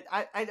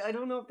 I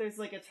don't know if there's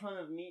like a ton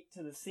of meat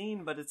to the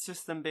scene, but it's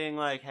just them being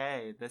like,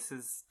 hey, this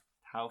is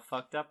how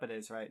fucked up it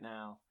is right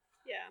now.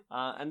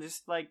 Yeah. And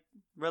just like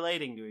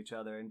relating to each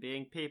other and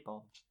being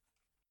people.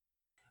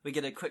 We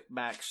get a quick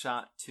back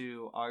shot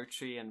to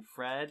Archie and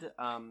Fred,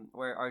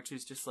 where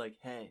Archie's just like,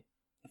 hey,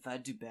 if I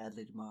do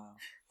badly tomorrow,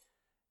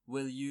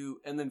 will you...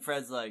 And then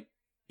Fred's like,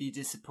 be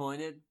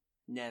disappointed?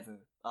 Never.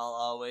 I'll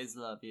always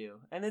love you.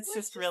 And it's Well,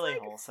 just really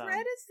wholesome.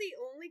 Fred is the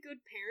only good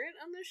parent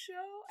on the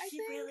show, I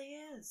think. He really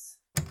is.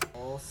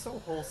 Oh, so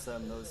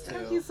wholesome, those two.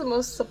 He's the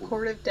most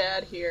supportive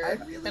dad here,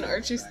 really and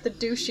Archie's the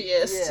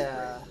douchiest.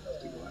 Yeah.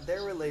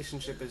 Their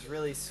relationship is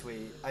really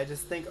sweet. I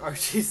just think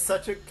Archie's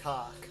such a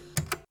cock.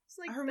 It's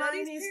like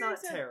Hermione's Betty's not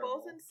parents are terrible.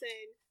 both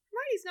insane.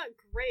 Hermione's not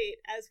great,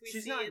 as we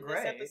She's see not in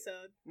great. this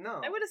episode. No.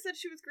 I would have said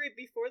she was great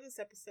before this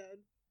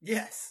episode,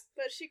 Yes.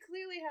 but she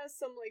clearly has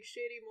some, like,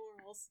 shady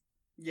morals.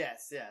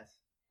 Yes.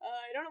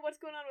 I don't know what's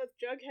going on with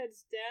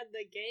Jughead's dad,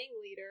 the gang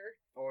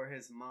leader. Or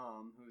his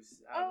mom,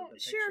 who's out of the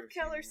picture. Sheriff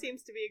Keller seemingly.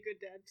 seems to be a good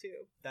dad,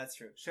 too. That's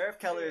true. Sheriff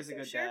Keller is a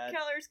good Sheriff dad.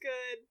 Keller's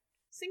good.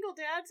 Single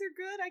dads are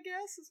good, I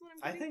guess, is what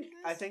I'm getting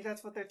from this. I think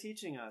that's what they're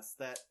teaching us.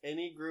 That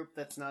any group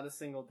that's not a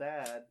single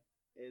dad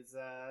is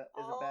a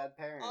bad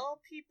parent.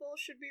 All people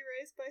should be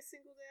raised by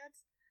single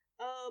dads.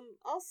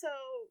 Also,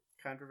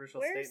 Controversial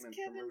where's statement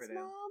Kevin's from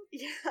Riverdale. mom?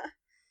 Yeah.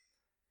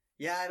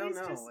 Yeah, I don't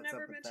know She's just what's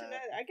never up with mentioned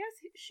that. either. I guess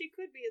she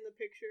could be in the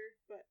picture,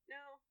 but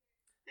no.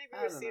 Maybe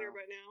I we've don't seen her know.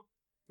 by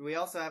now. We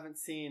also haven't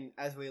seen,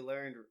 as we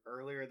learned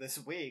earlier this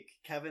week,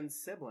 Kevin's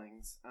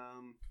siblings,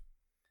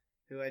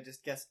 who I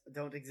just guess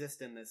don't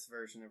exist in this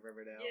version of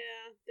Riverdale.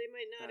 Yeah, they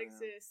might I not don't know.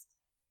 exist.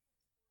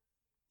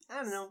 I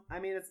don't know. I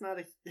mean, it's not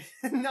a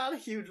not a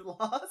huge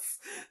loss.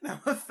 No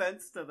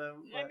offense to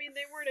them. I but- mean,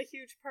 they weren't a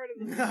huge part of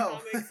the no,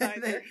 comics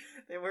either.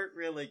 they weren't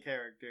really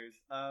characters.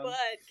 But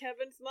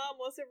Kevin's mom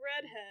was a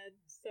redhead,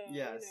 so,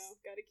 Yes.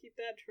 gotta keep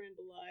that trend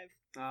alive.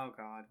 Oh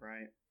God,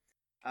 right.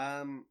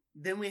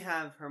 Then we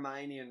have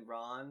Hermione and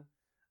Ron.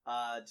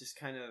 Just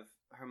kind of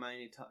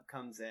Hermione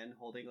comes in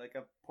holding like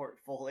a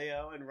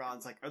portfolio, and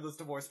Ron's like, "Are those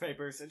divorce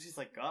papers?" And she's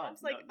like, "God,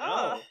 Ron's like,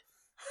 no."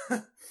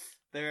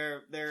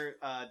 They're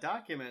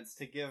documents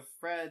to give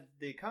Fred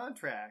the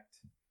contract.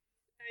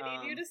 I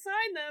need you to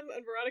sign them.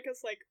 And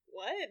Veronica's like,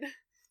 what?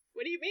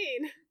 What do you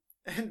mean?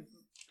 And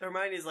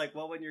Hermione's like,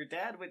 "Well, when your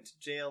dad went to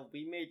jail,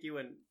 we made you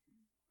an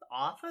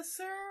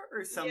officer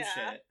or some Yeah.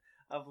 shit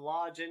of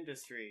Lodge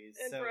Industries."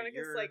 And so Veronica's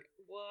you're... like,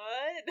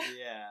 what?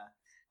 yeah.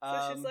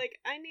 So she's like,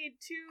 I need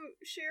 2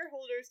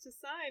 shareholders to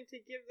sign to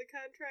give the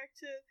contract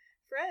to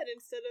Fred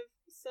instead of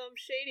some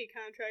shady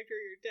contractor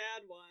your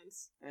dad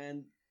wants.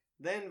 And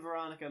then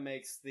Veronica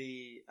makes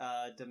the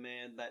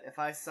demand that if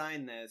I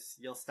sign this,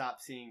 you'll stop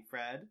seeing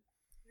Fred.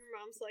 Her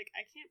mom's like,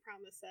 I can't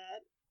promise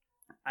that.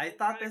 I And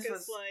thought Veronica's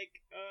this was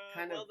like,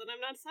 kind well, of... then I'm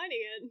not signing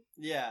it.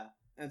 Yeah.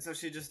 And so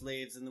she just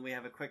leaves, and then we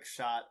have a quick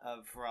shot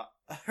of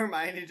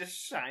Hermione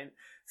just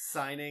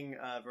signing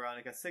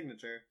Veronica's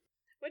signature.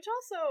 Which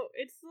also,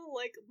 it's the,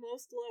 like,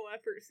 most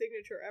low-effort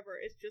signature ever.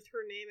 It's just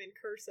her name in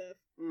cursive.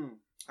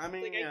 I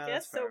mean, Like, yeah, I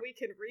guess that's fair. so we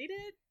can read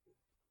it?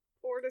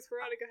 Or does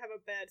Veronica have a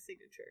bad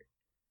signature?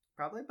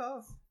 Probably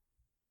both.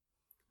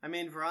 I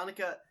mean,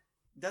 Veronica...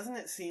 Doesn't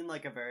it seem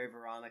like a very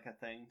Veronica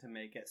thing to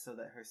make it so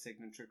that her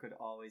signature could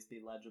always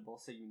be legible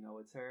so you know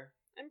it's her?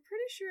 I'm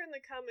pretty sure in the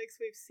comics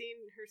we've seen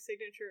her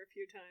signature a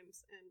few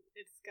times, and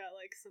it's got,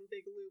 like, some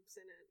big loops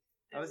in it.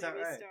 And Oh, is that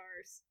maybe right?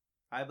 Stars.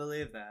 I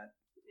believe that.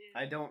 Yeah.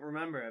 I don't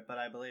remember it, but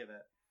I believe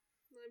it.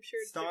 I'm sure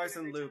it's Stars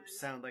different and every loops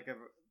time. sound like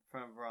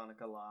from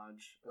Veronica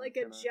Lodge. Like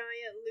a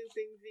giant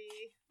looping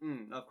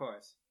V. Of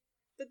course.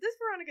 But this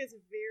Veronica is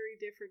very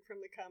different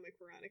from the comic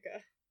Veronica.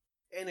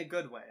 In a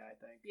good way, I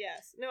think.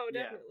 Yes. No,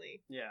 Yeah.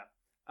 definitely. Yeah.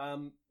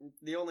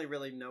 The only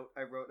really note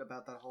I wrote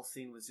about that whole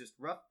scene was just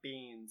rough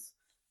beans.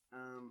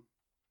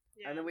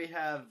 Yeah. And then we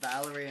have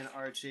Valerie and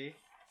Archie.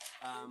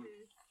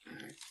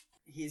 Mhm.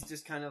 He's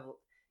just kind of...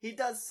 He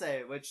does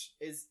say, which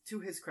is to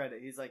his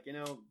credit, he's like,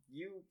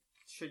 you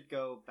should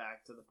go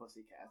back to the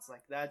Pussycats.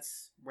 Like,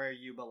 that's where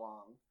you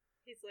belong.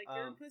 He's like,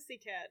 you're a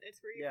pussycat. It's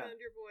where you yeah. found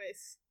your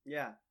voice.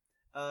 Yeah.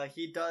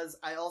 He does...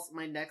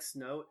 my next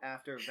note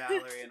after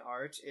Valerie and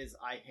Arch is,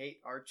 I hate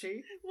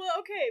Archie. Well,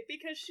 okay,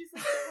 because she's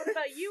like, well, what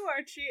about you,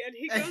 Archie? And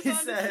he And goes he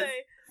on says- to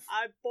say,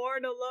 I'm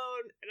born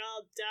alone and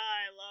I'll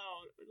die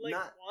alone. Like,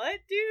 Not- what,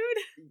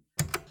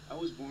 dude? I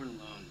was born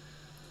alone.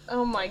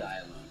 Oh my Die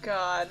alone.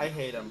 god. I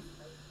hate him.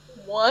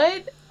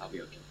 What? I'll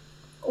be okay.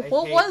 I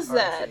What hate was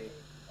that?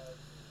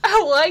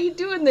 Archie. Why are you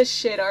doing this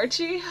shit,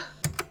 Archie?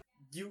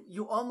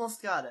 You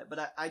almost got it,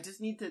 but I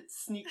just need to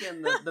sneak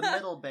in the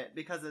middle bit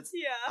because it's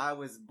Yeah. I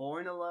was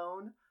born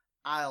alone,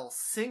 I'll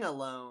sing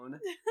alone,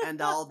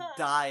 and I'll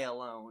die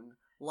alone.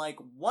 Like,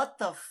 what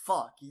the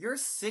fuck? You're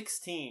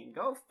 16.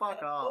 Go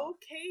fuck off.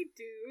 Okay,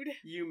 dude.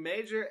 You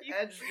major You've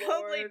edgelord.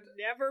 probably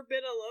never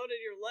been alone in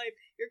your life.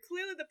 You're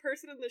clearly the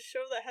person in the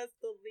show that has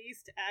the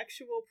least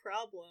actual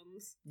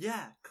problems.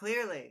 Yeah,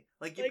 clearly.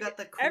 Like, you've got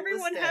the coolest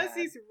everyone dad. has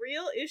these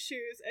real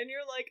issues, and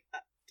you're like,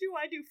 do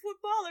I do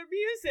football or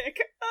music?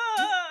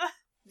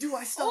 Do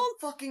I stop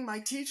fucking my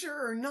teacher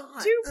or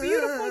not? 2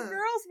 beautiful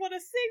girls want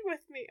to sing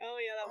with me. Oh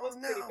yeah, that was Oh,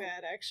 pretty no.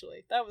 bad,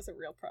 actually. That was a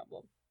real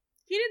problem.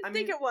 He didn't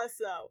think mean, it was,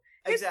 though.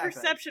 His exactly.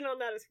 perception on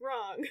that is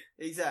wrong.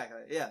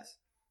 Exactly, yes.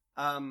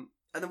 And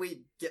then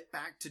we get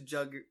back to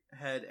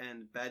Jughead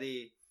and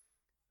Betty,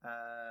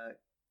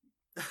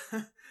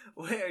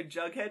 where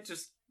Jughead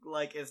just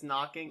like is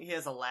knocking. He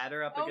has a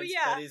ladder up Oh, against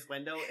yeah. Betty's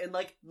window in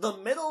like the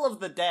middle of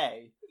the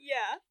day,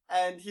 Yeah.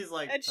 and he's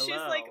like, And she's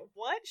 "Hello." like,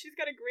 what? She's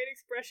got a great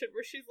expression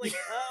where she's like,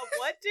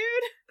 what, dude?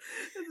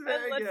 It's And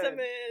very lets good. him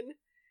in.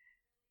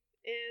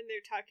 And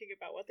they're talking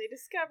about what they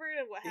discovered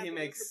and what He happened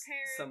makes with her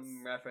parents.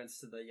 some reference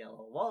to the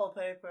yellow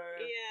wallpaper.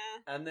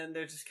 Yeah. And then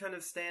they're just kind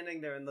of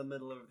standing there in the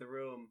middle of the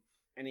room,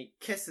 and he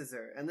kisses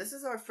her. And this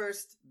is our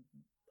first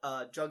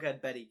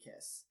Jughead Betty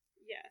kiss.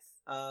 Yes.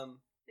 Um,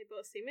 They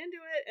both seem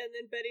into it, and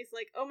then Betty's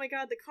like, oh my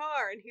god, the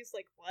car! And he's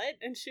like, what?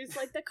 And she's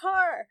like, the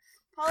car!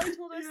 Polly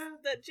told us Yeah.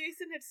 that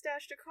Jason had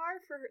stashed a car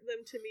for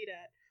them to meet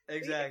at.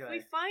 exactly. If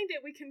we find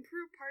it, we can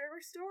prove part of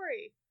our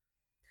story.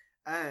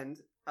 And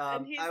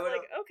He's I would,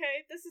 like,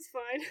 okay, this is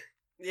fine.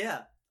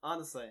 yeah,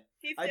 honestly,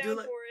 He's I do down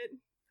like- for it.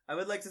 I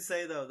would like to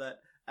say though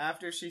that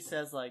after she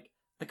says like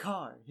the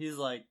car, he's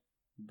like,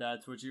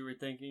 "That's what you were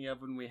thinking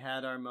of when we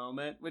had our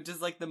moment," which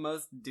is like the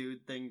most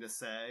dude thing to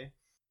say.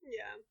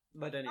 Yeah.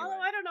 But anyway, Although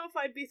I don't know if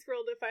I'd be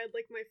thrilled if I had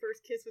like my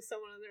first kiss with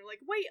someone and they're like,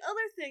 wait,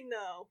 other thing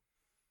though.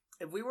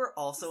 if we were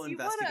also You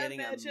investigating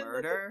wanna a imagine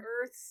murder, that the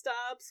Earth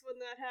stops when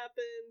that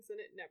happens, and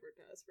it never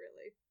does,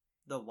 really.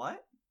 the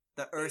what?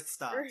 The Earth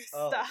stops. Earth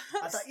oh, stops.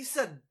 I thought you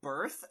said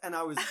birth, and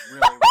I was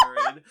really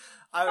worried.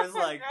 I was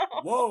like,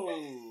 No.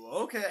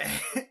 "Whoa, okay."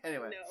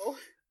 Anyway, No.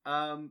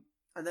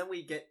 and then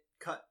we get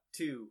cut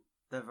to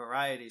the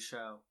variety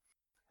show,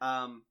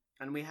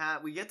 and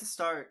we get to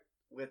start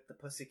with the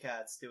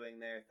Pussycats doing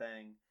their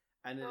thing,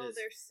 and it is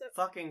they're so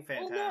fucking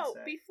fantastic. Well,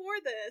 no, before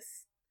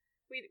this,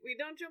 we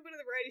don't jump into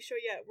the variety show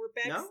yet. We're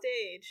No?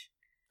 backstage.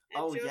 And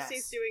Oh,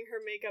 Josie's yes. doing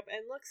her makeup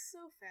and looks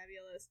so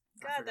fabulous.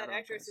 I God, forgot that about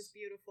actress this. is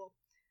beautiful.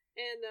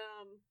 And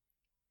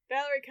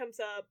Valerie comes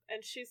up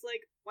and she's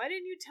like, why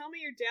didn't you tell me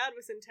your dad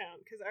was in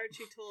town? Because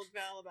Archie told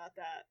Val about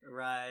that.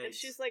 Right. And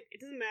she's like, it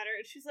doesn't matter.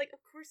 And she's like, of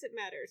course it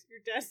matters.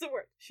 Your dad's the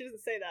worst. She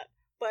doesn't say that.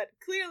 But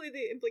clearly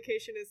the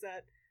implication is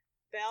that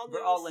Val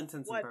For knows all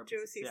intents and what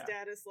purposes, Josie's yeah.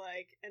 dad is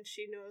like, and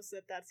she knows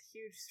that that's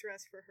huge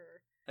stress for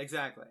her.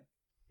 Exactly.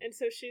 And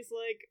so she's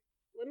like,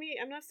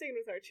 I'm not staying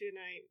with Archie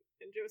tonight.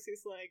 And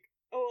Josie's like,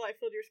 oh, well, I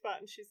filled your spot.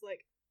 And she's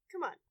like,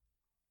 come on.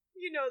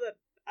 You know that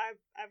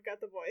I've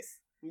got the voice.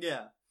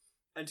 Yeah.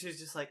 And she's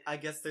just like, I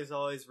guess there's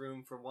always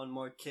room for one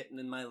more kitten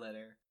in my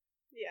litter.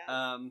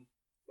 Yeah.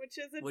 Which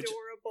is which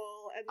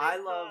adorable. And they I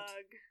loved.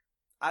 hug.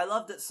 I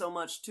loved it so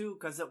much too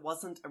because it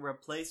wasn't a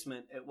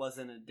replacement; it was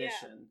an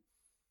addition.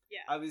 Yeah.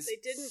 I was They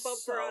didn't bump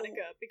so-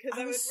 Veronica because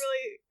I was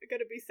really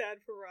going to be sad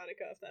for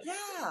Veronica if that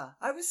happened. Yeah,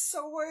 I was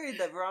so worried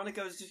that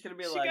Veronica was just gonna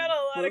be She like. got a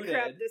lot booted. of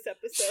crap this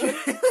She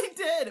episode. really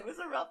did. It was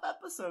a rough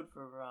episode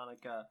for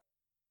Veronica.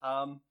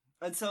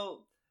 And so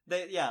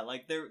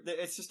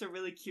it's just a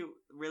really cute,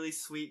 really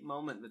sweet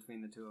moment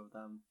between the two of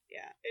them.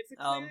 Yeah, it's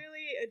Um,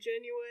 clearly a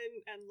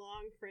genuine and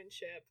long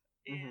friendship,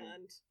 Mhm.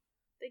 and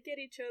they get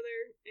each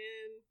other,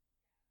 and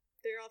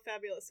they're all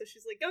fabulous. So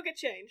she's like, "Go get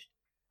changed."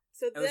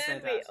 So was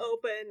then we fantastic.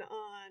 open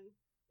on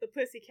the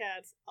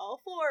Pussycats, all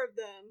four of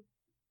them,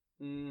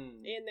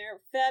 Mm. in their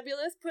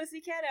fabulous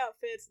Pussycat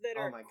outfits that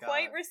Oh are my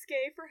quite God.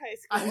 risque for high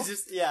school.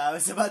 I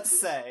was about to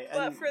say.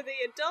 but and- for the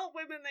adult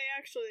women they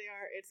actually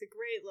are, it's a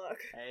great look.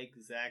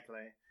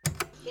 Exactly.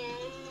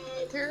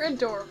 They're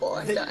adorable.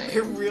 I'm They're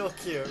dying. real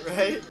cute,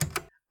 right?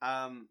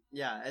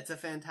 Yeah, it's a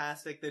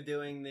fantastic. They're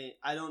doing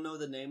I don't know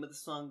the name of the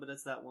song, but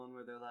it's that one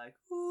where they're like,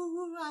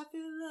 "Ooh, I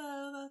feel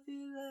love, I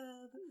feel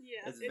love." Yeah,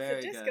 It's it's very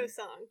a disco good.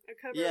 song, a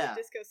cover Yeah. of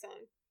a disco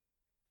song.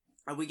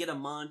 And we get a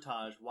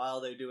montage while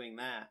they're doing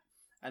that,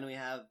 and we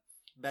have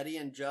Betty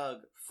and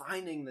Jug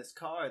finding this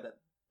car that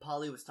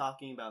Polly was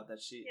talking about that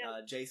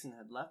Yeah. Jason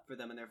had left for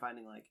them, and they're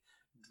finding like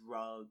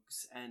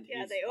drugs and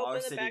Yeah, his they open the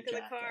varsity back of the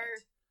jacket. car,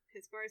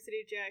 his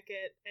varsity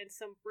jacket, and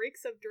some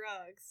bricks of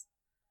drugs.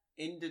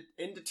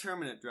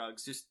 Indeterminate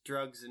drugs, just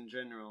drugs in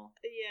general.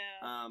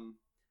 Yeah.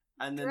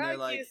 And then they're Drug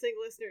like, using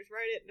listeners,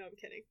 write it. No, I'm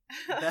kidding.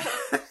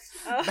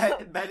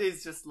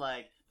 Betty's just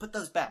like, put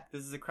those back.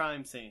 This is a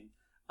crime scene.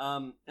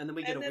 And then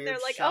we get and a then weird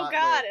they're like, shot oh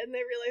god, where and they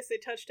realize they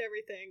touched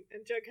everything.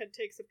 And Jughead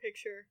takes a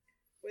picture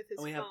with his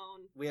And we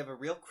phone. we have a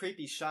real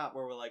creepy shot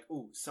where we're like,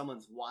 ooh,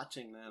 someone's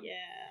watching them.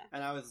 Yeah.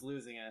 And I was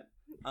losing it.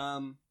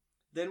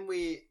 Then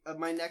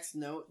my next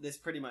note, this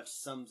pretty much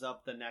sums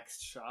up the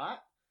next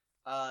shot,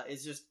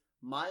 is just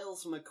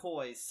Miles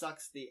McCoy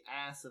sucks the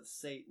ass of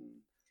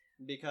Satan.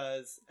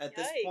 Because at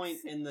this Yikes. point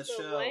in the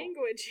show,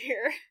 language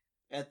here.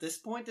 At this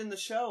point in the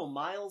show,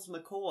 Miles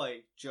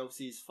McCoy,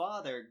 Josie's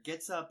father,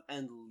 gets up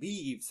and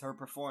leaves her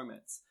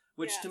performance.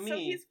 Which Yeah, to me... So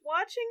he's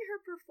watching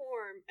her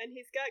perform, and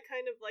he's got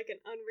kind of like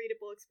an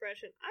unreadable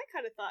expression. I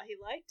kind of thought he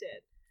liked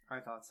it. I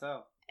thought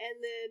so.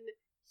 And then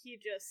he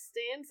just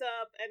stands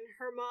up, and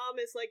her mom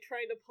is like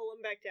trying to pull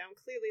him back down.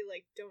 Clearly,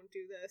 like, don't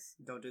do this.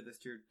 Don't do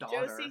this to your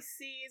daughter. Josie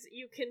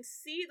you can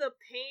see the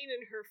pain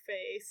in her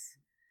face,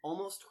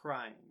 Almost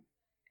crying.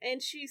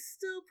 and she's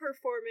still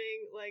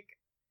performing like,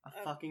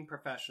 A fucking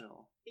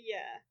professional.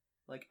 yeah.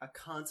 Like a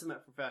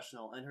consummate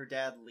professional, and her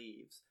dad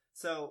leaves.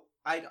 So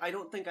I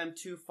don't think I'm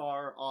too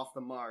far off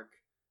the mark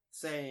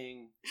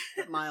saying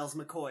that Miles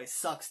McCoy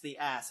sucks the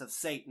ass of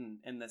Satan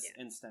in this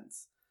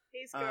instance.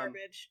 He's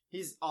garbage.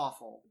 He's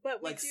awful.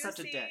 But we like do such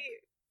see, a dick.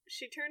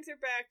 She turns her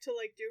back to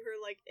like do her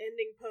like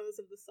ending pose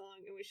of the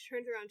song, and when she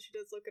turns around, she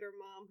does look at her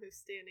mom, who's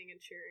standing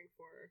and cheering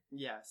for her.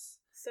 Yes.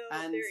 So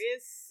And there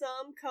is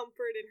some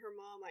comfort in her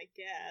mom, I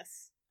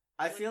guess.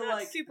 I feel I'm not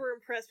like super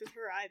impressed with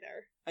her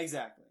either.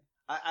 exactly.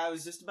 I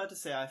was just about to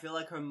say I feel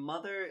like her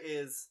mother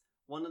is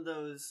one of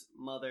those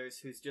mothers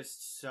who's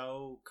just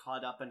so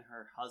caught up in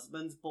her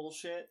husband's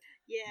bullshit.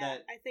 Yeah,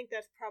 that, I think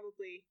that's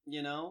probably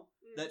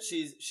that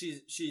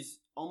she's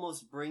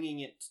almost bringing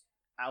it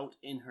out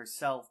in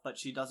herself, but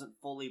she doesn't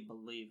fully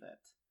believe it.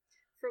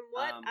 From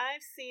what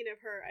I've seen of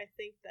her, I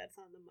think that's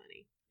on the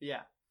money.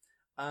 Yeah.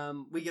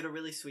 We get a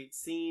really sweet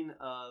scene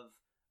of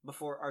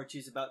before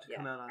Archie's about to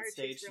come out on Archie's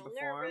stage to real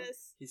perform.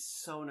 nervous. He's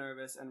so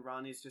nervous, and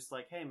Ronnie's just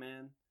like, "Hey,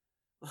 man,"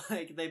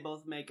 like they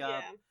both make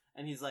up. Yeah.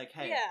 And he's like,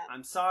 "Hey, Yeah.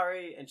 I'm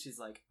sorry," and she's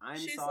like,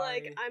 She's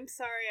sorry." like, "I'm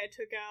sorry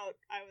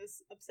I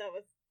was upset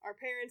with our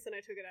parents and I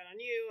took it out on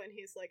you," and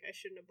he's like, "I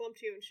shouldn't have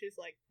bumped you," and she's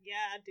like,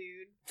 "Yeah,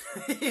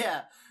 dude."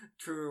 Yeah,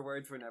 truer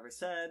words were never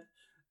said.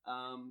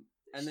 And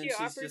then she she's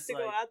offers just to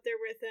like, go out there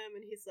with him,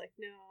 and he's like,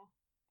 "No."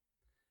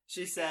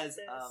 she I got says,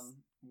 this.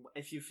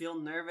 "If you feel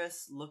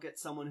nervous, look at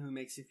someone who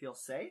makes you feel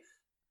safe."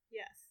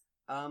 Yes.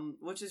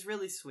 Which is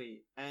really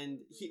sweet, and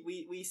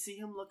we see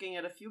him looking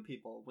at a few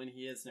people when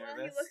he is nervous.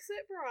 Well, he looks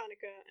at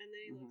Veronica, and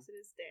then he looks at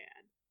his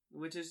dad.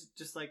 Which is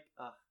just like,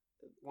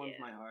 warms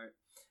my heart.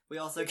 We He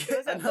also get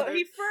goes out- another...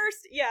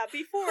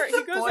 before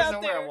he goes Boys out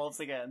and there, werewolves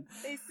again.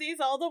 he sees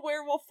all the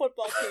werewolf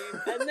football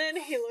team, and then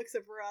he looks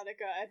at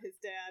Veronica and his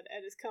dad,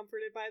 and is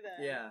comforted by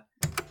that. Yeah.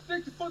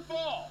 Stick to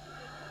football!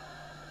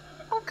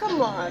 Oh,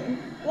 come on.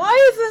 Why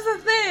is this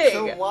a thing?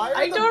 So why are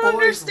I the don't boys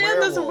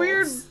understand this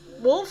weird werewolves?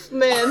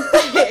 wolfman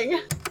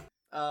thing.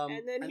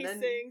 And then he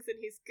sings, and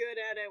he's good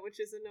at it, which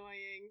is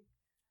annoying.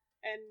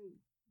 And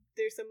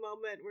there's a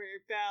moment where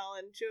Val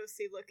and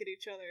Josie look at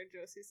each other, and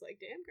Josie's like,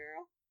 "Damn,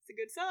 girl, it's a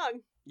good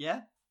song."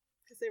 Yeah.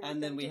 They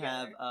And then we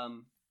together. have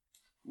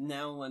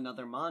now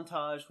another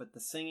montage with the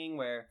singing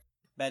where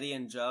Betty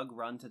and Jug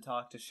run to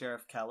talk to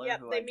Sheriff Keller, Yep,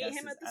 who they I meet guess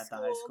him is at the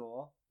high school.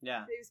 school.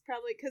 Yeah. He's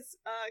probably because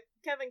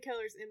Kevin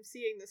Keller's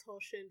emceeing this whole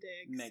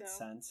shindig. Makes so.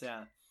 sense,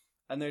 yeah.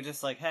 And they're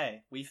just like,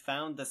 "Hey, we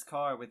found this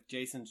car with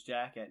Jason's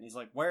jacket." And he's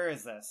like, "Where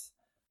is this?"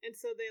 And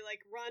so they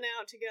like run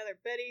out together.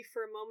 Betty,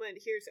 for a moment,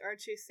 hears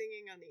Archie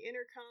singing on the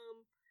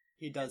intercom.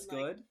 He does and,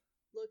 like, good.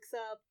 Looks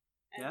up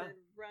and Yeah. then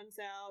runs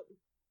out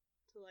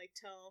to like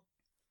tell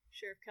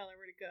Sheriff Keller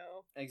where to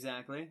go.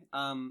 Exactly.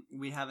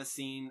 We have a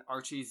scene.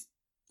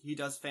 He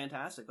does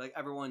fantastic. Like,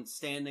 everyone's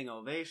standing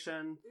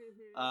ovation.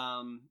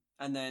 Mm-hmm.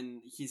 And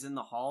then he's in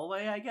the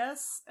hallway, I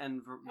guess,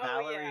 and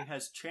Valerie yeah.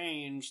 has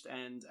changed,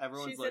 and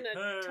everyone's She's like, in a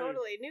 "Hey."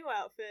 totally new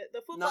outfit.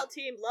 The football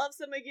team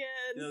loves him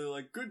again. Yeah, they're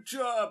like, "Good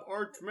job,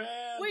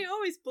 Archman! We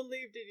always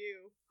believed in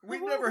you. We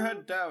never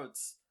had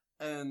doubts."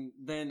 And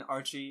then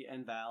Archie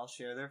and Val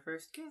share their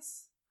first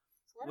kiss.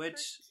 A lot of Which-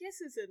 first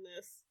kisses in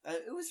this.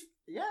 It was,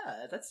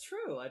 yeah, that's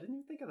true. I didn't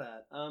even think of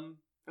that. And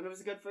it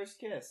was a good first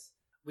kiss.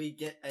 We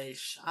get a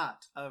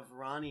shot of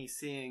Ronnie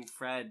seeing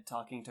Fred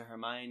talking to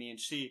Hermione, and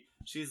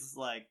she's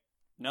like,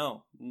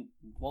 "No,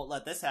 won't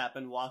let this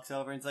happen." Walks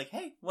over and's like,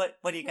 "Hey, what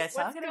are you guys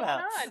What's talking going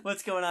about? on?"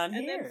 What's going on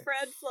And here?" then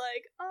Fred's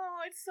like, "Oh,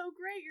 it's so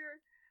great.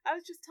 I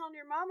was just telling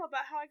your mom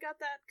about how I got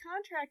that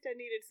contract I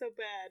needed so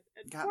bad."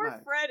 And Got poor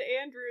my- Fred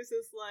Andrews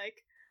is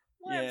like,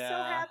 "Well, I'm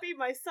so Yeah. happy.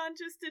 My son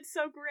just did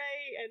so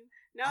great, and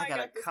now I I got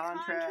a got this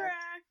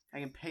contract. I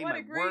can pay What my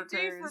a great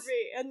day for workers.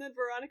 me." And then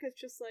Veronica's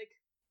just like,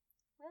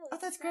 "Well, Oh,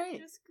 that's isn't that great.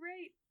 just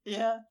great."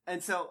 Yeah,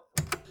 and so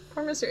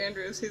Poor Mr.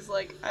 Andrews, he's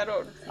like, I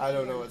don't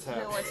know what's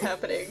know what's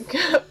happening.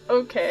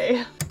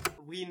 Okay.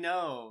 we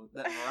know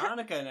that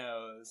Veronica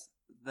knows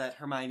that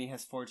Hermione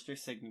has forged her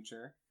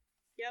signature.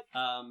 Yep.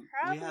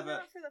 We have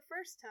not for the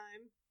first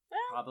time. Well,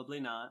 probably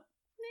not.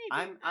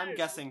 maybe. I I'm don't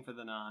guessing for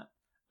the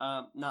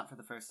not for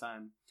the first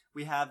time.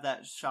 We have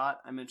that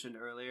shot I mentioned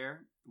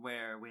earlier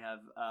where we have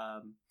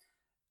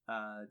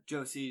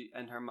Josie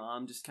and her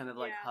mom just kind of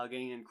like Yeah.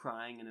 hugging and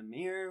crying in a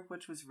mirror,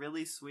 which was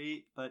really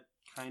sweet, but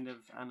kind of,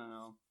 I don't know.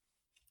 know.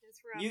 It's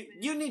rough, You man.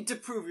 you need to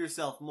prove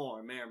yourself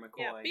more, Mayor McCoy.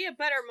 Yeah, be a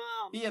better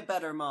mom. Be a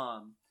better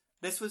mom.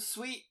 This was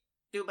sweet.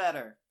 Do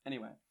better.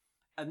 Anyway.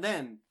 And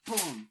then,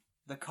 boom,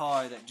 the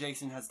car that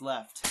Jason has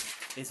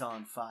left is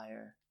on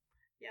fire.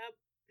 Yep.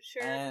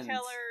 Sheriff And-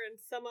 Keller and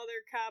some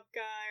other cop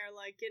guy are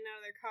like getting out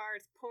of their car.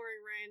 It's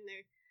pouring rain.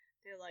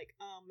 They're like,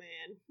 "Oh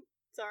man,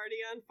 it's already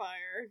on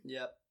fire."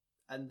 Yep.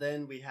 And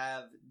then we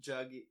have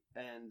Jug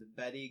and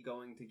Betty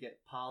going to get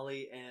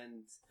Polly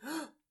and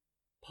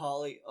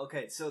Polly.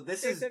 Okay, so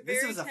this There's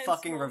is a tense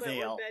fucking moment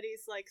reveal. where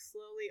Betty's like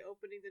slowly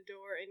opening the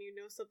door, and you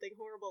know something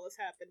horrible has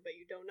happened, but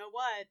you don't know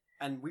what.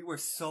 And we were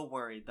so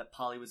worried that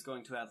Polly was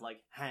going to have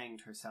like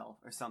hanged herself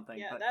or something.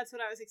 Yeah, but that's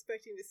what I was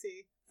expecting to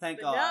see. thank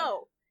But God.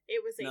 no,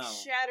 it was a No.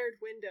 shattered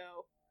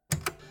window.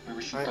 Where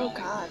was she Right. Oh going?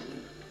 god.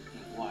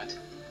 What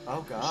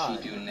Oh will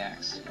she do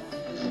next?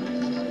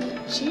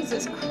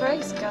 Jesus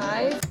Christ,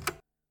 guys.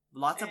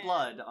 Lots of And-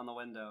 blood on the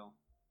window.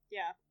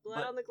 Yeah,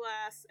 blood But- on the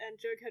glass, and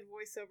Jug had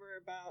voiceover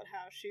about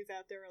how she's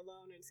out there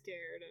alone and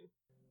scared, and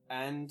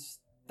And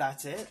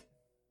that's it.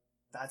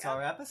 That's Yep,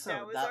 our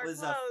episode. That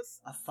was our close.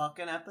 a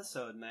fucking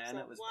episode, man. It's a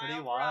It was wild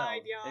pretty wild.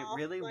 ride, y'all.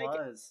 It really Like,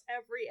 was.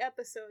 Every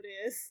episode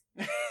is.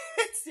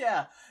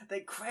 Yeah, they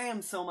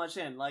cram so much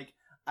in. Like,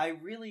 I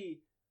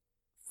really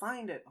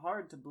find it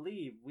hard to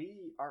believe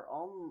we are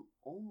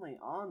only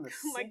on the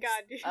Oh my sixth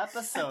god, dude.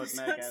 episode,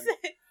 Megan. 6.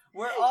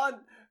 We're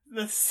on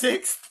the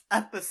 6th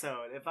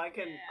episode. If I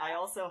can, Yeah. I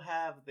also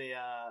have the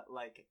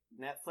like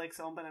Netflix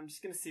open. I'm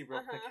just gonna see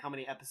real quick how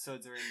many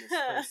episodes are in this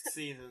first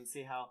season.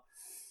 See how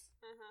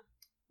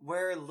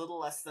we're a little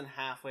less than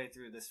halfway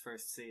through this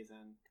first season.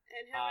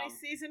 And how many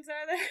seasons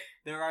are there?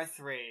 There are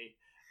 3.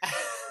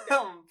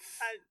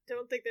 I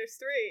don't think there's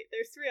 3.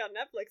 There's 3 on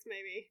Netflix,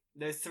 maybe.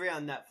 There's 3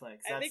 on Netflix.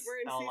 That's I think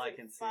we're in all season I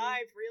can 5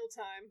 see. real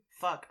time.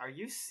 Fuck, are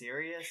you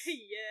serious?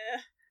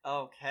 Yeah.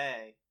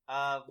 Okay.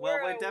 Well,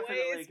 We're we're a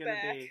definitely ways going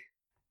to back. be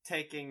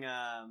taking,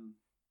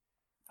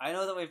 I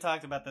know that we've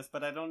talked about this,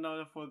 but I don't know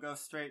if we'll go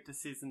straight to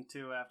season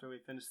 2 after we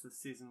finish the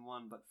season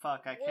 1, but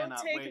fuck, I We'll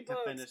cannot take wait votes,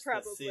 to finish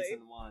probably. this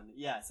season 1.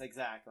 Yes,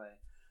 exactly.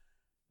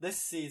 This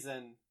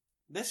season,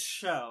 this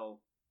show,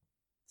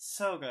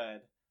 so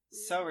good,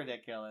 so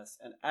ridiculous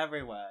in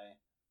every way.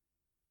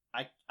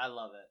 I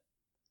love it.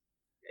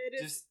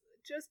 It is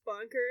just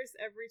bonkers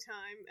every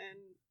time, and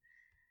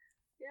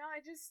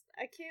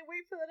I can't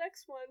wait for the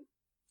next one.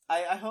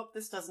 I hope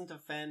this doesn't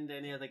offend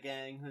any of the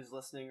gang who's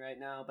listening right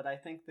now, but I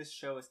think this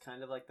show is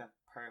kind of like the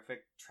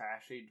perfect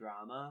trashy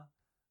drama.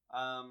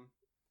 I'm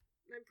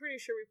pretty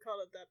sure we've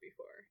called it that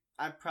before.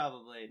 I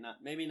probably not,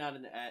 maybe not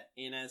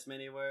in as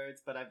many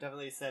words, but I've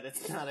definitely said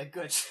it's not a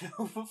good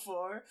show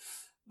before.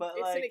 But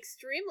It's like, an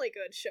extremely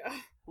good show.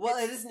 well,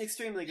 it is an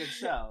extremely good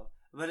show,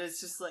 but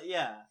it's just like,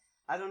 yeah,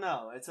 I don't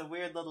know. It's a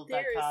weird little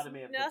There's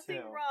dichotomy of the nothing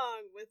two.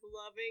 wrong with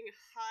loving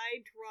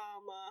high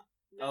drama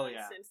Oh,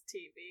 yeah. nonsense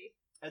TV.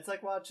 It's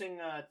like watching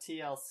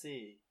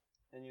TLC,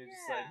 and you're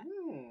just like,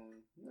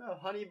 oh,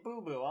 Honey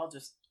Boo Boo, I'll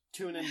just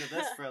tune into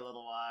this for a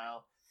little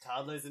while.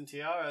 Toddlers and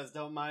Tiaras,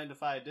 don't mind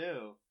if I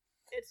do.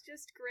 It's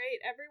just great.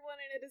 Everyone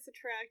in it is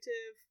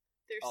attractive.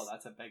 There's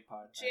That's a big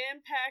part.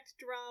 jam-packed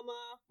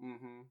drama.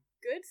 Mm-hmm.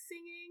 Good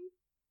singing.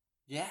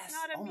 Yes. It's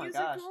not a oh my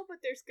musical, gosh.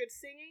 but there's good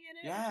singing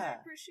in it, which Yeah. I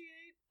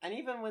appreciate. And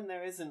even when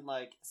there isn't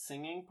like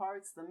singing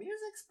parts, the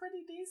music's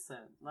pretty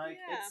decent. Like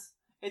Yeah.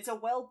 it's a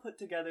well put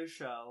together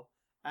show,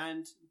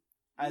 and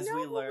as you know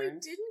we who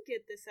learned, we didn't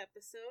get this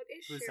episode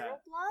is Who's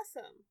Cheryl that?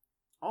 Blossom.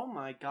 oh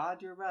my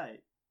god, you're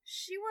right.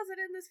 She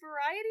wasn't in this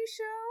variety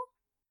show?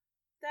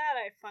 That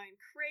I find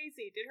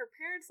crazy. Did her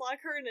parents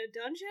lock her in a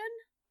dungeon?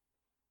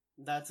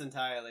 That's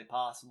entirely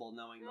possible,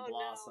 knowing the Oh no.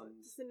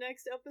 Blossoms. Is the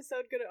next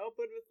episode gonna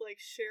open with like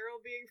Cheryl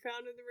being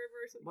found in the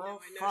river or something? Well,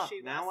 no, I know fuck.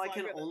 she Now I lasts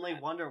can longer than only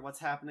that. wonder what's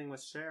happening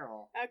with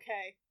Cheryl.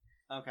 Okay.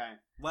 Okay.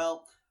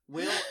 Well,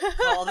 we'll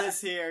call this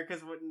here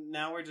because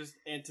now we're just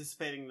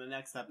anticipating the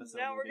next episode.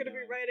 Now we're gonna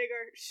be writing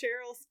our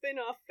Cheryl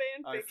spin-off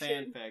our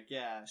fanfiction. fanfic.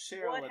 Yeah,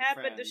 Cheryl. What and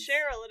happened friends. to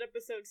Cheryl in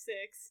episode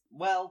 6?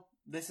 Well,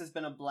 this has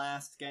been a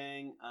blast,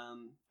 gang.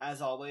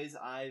 As always,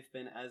 I've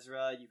been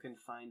Ezra. You can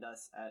find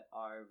us at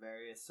our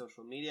various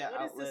social media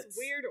What is outlets. this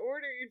weird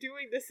order you're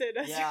doing this in?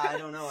 Yeah, I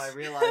don't know. I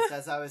realized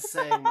as I was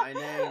saying my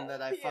name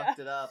that I Yeah. fucked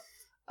it up.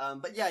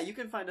 But yeah, you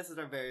can find us at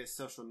our various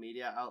social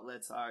media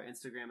outlets. Our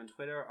Instagram and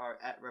Twitter are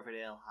at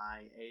Riverdale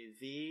High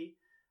AV.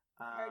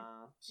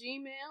 Our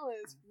Gmail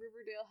is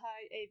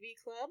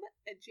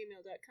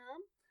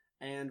RiverdaleHighAVClub@gmail.com.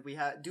 And we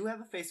do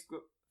have a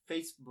Facebook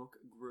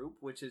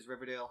group, which is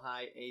Riverdale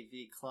High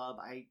AV Club.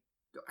 I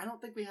don't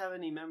think we have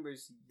any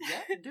members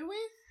yet, do we?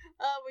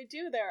 We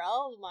do. They're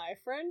all my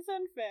friends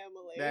and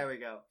family. There we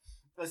go.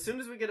 As soon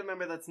as we get a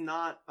member that's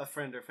not a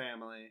friend or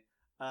family,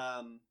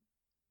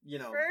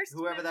 First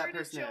whoever that member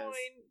person to join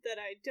is. that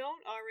I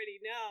don't already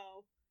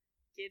know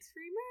gets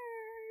free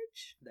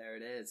merch. There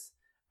it is.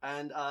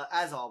 And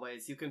as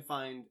always, you can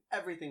find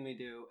everything we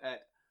do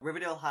at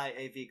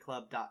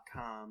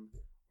RiverdaleHighAVClub.com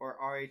or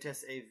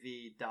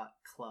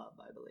RHSAV.club,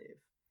 I believe.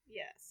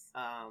 Yes.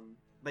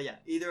 But yeah,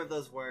 either of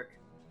those work.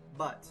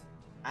 But,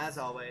 as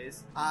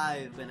always,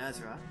 I've been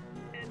Ezra.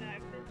 And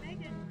I've been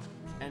Megan.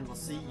 And we'll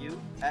see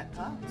you at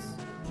Pops.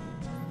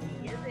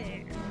 See you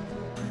there.